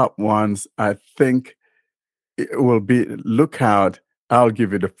my top ones, I think it will be Lookout. I'll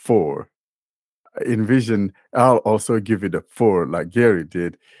give it a 4. Envision, I'll also give it a 4, like Gary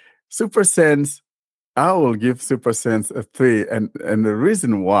did. SuperSense, I will give SuperSense a 3, and the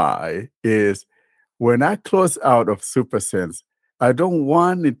reason why is when I close out of SuperSense, I don't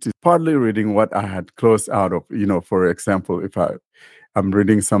want it to partly reading what I had closed out of. For example, if I'm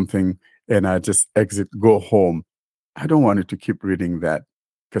reading something and I just exit, go home, I don't want it to keep reading that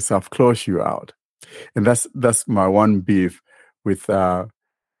because I've closed you out. And that's my one beef with not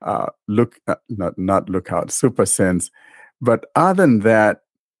Lookout, Super Sense. But other than that,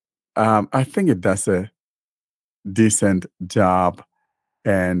 I think it does a decent job,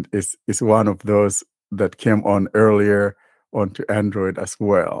 and it's one of those that came on earlier onto Android as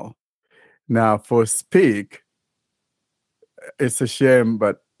well. Now for Speak, it's a shame,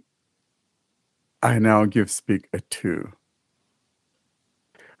 but I now give Speak a 2.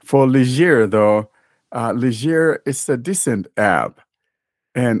 For Ligier, though, Ligier is a decent app,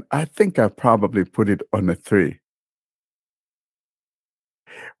 and I think I probably put it on a 3.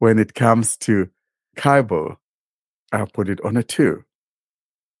 When it comes to Kaibo, I'll put it on a 2.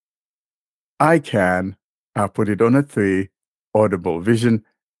 iCan, I'll put it on a 3. Audible Vision,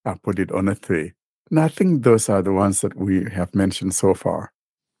 I'll put it on a 3. And I think those are the ones that we have mentioned so far.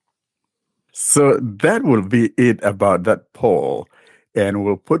 So that will be it about that poll. And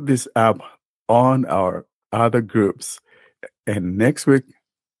we'll put this up on our other groups. And next week,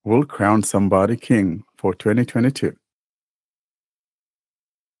 we'll crown somebody king for 2022.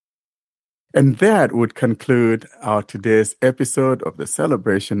 And that would conclude our today's episode of the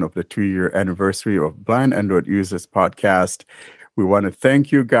celebration of the 2-year anniversary of Blind Android Users Podcast. We want to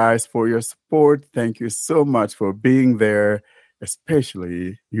thank you guys for your support. Thank you so much for being there,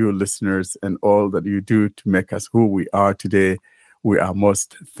 especially you listeners and all that you do to make us who we are today. We are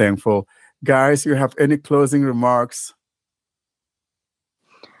most thankful. Guys, you have any closing remarks?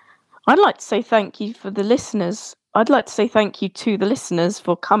 I'd like to say thank you for the listeners. I'd like to say thank you to the listeners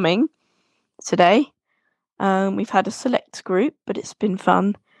for coming today. We've had a select group, but it's been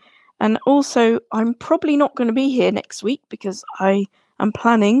fun. And also, I'm probably not going to be here next week because I am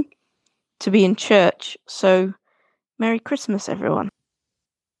planning to be in church. So, Merry Christmas, everyone.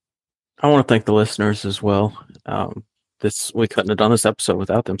 I want to thank the listeners as well. We couldn't have done this episode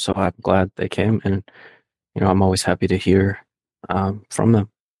without them, so I'm glad they came, and I'm always happy to hear from them.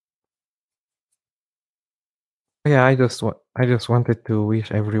 Yeah, I just wanted to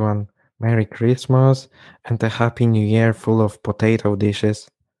wish everyone Merry Christmas and a Happy New Year full of potato dishes.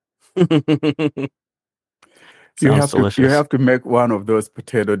 You have to make one of those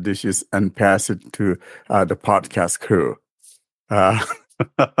potato dishes and pass it to the podcast crew.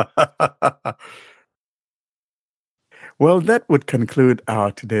 Well, that would conclude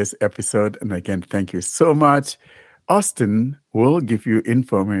our today's episode. And again, thank you so much. Austin will give you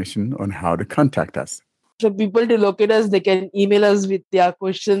information on how to contact us. For people to locate us, they can email us with their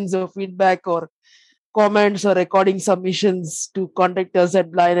questions or feedback or comments or recording submissions to contact us at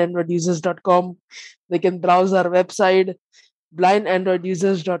blindandroidusers.com. They can browse our website,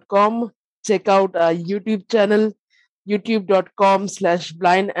 blindandroidusers.com. Check out our YouTube channel,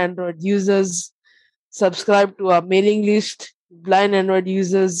 youtube.com/blindandroidusers. Subscribe to our mailing list, Blind Android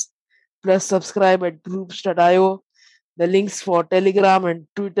Users, plus subscribe at groups.io. The links for Telegram and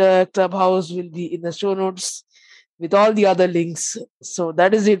Twitter, Clubhouse will be in the show notes with all the other links. So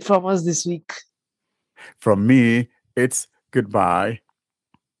that is it from us this week. From me, it's goodbye.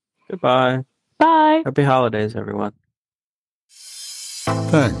 Goodbye. Bye. Happy holidays, everyone.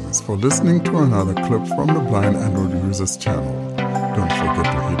 Thanks for listening to another clip from the Blind Android Users channel. Don't forget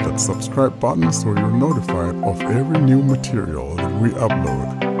to hit that subscribe button so you're notified of every new material that we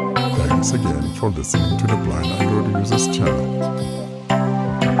upload. Thanks again for listening to the Blind Android Users channel.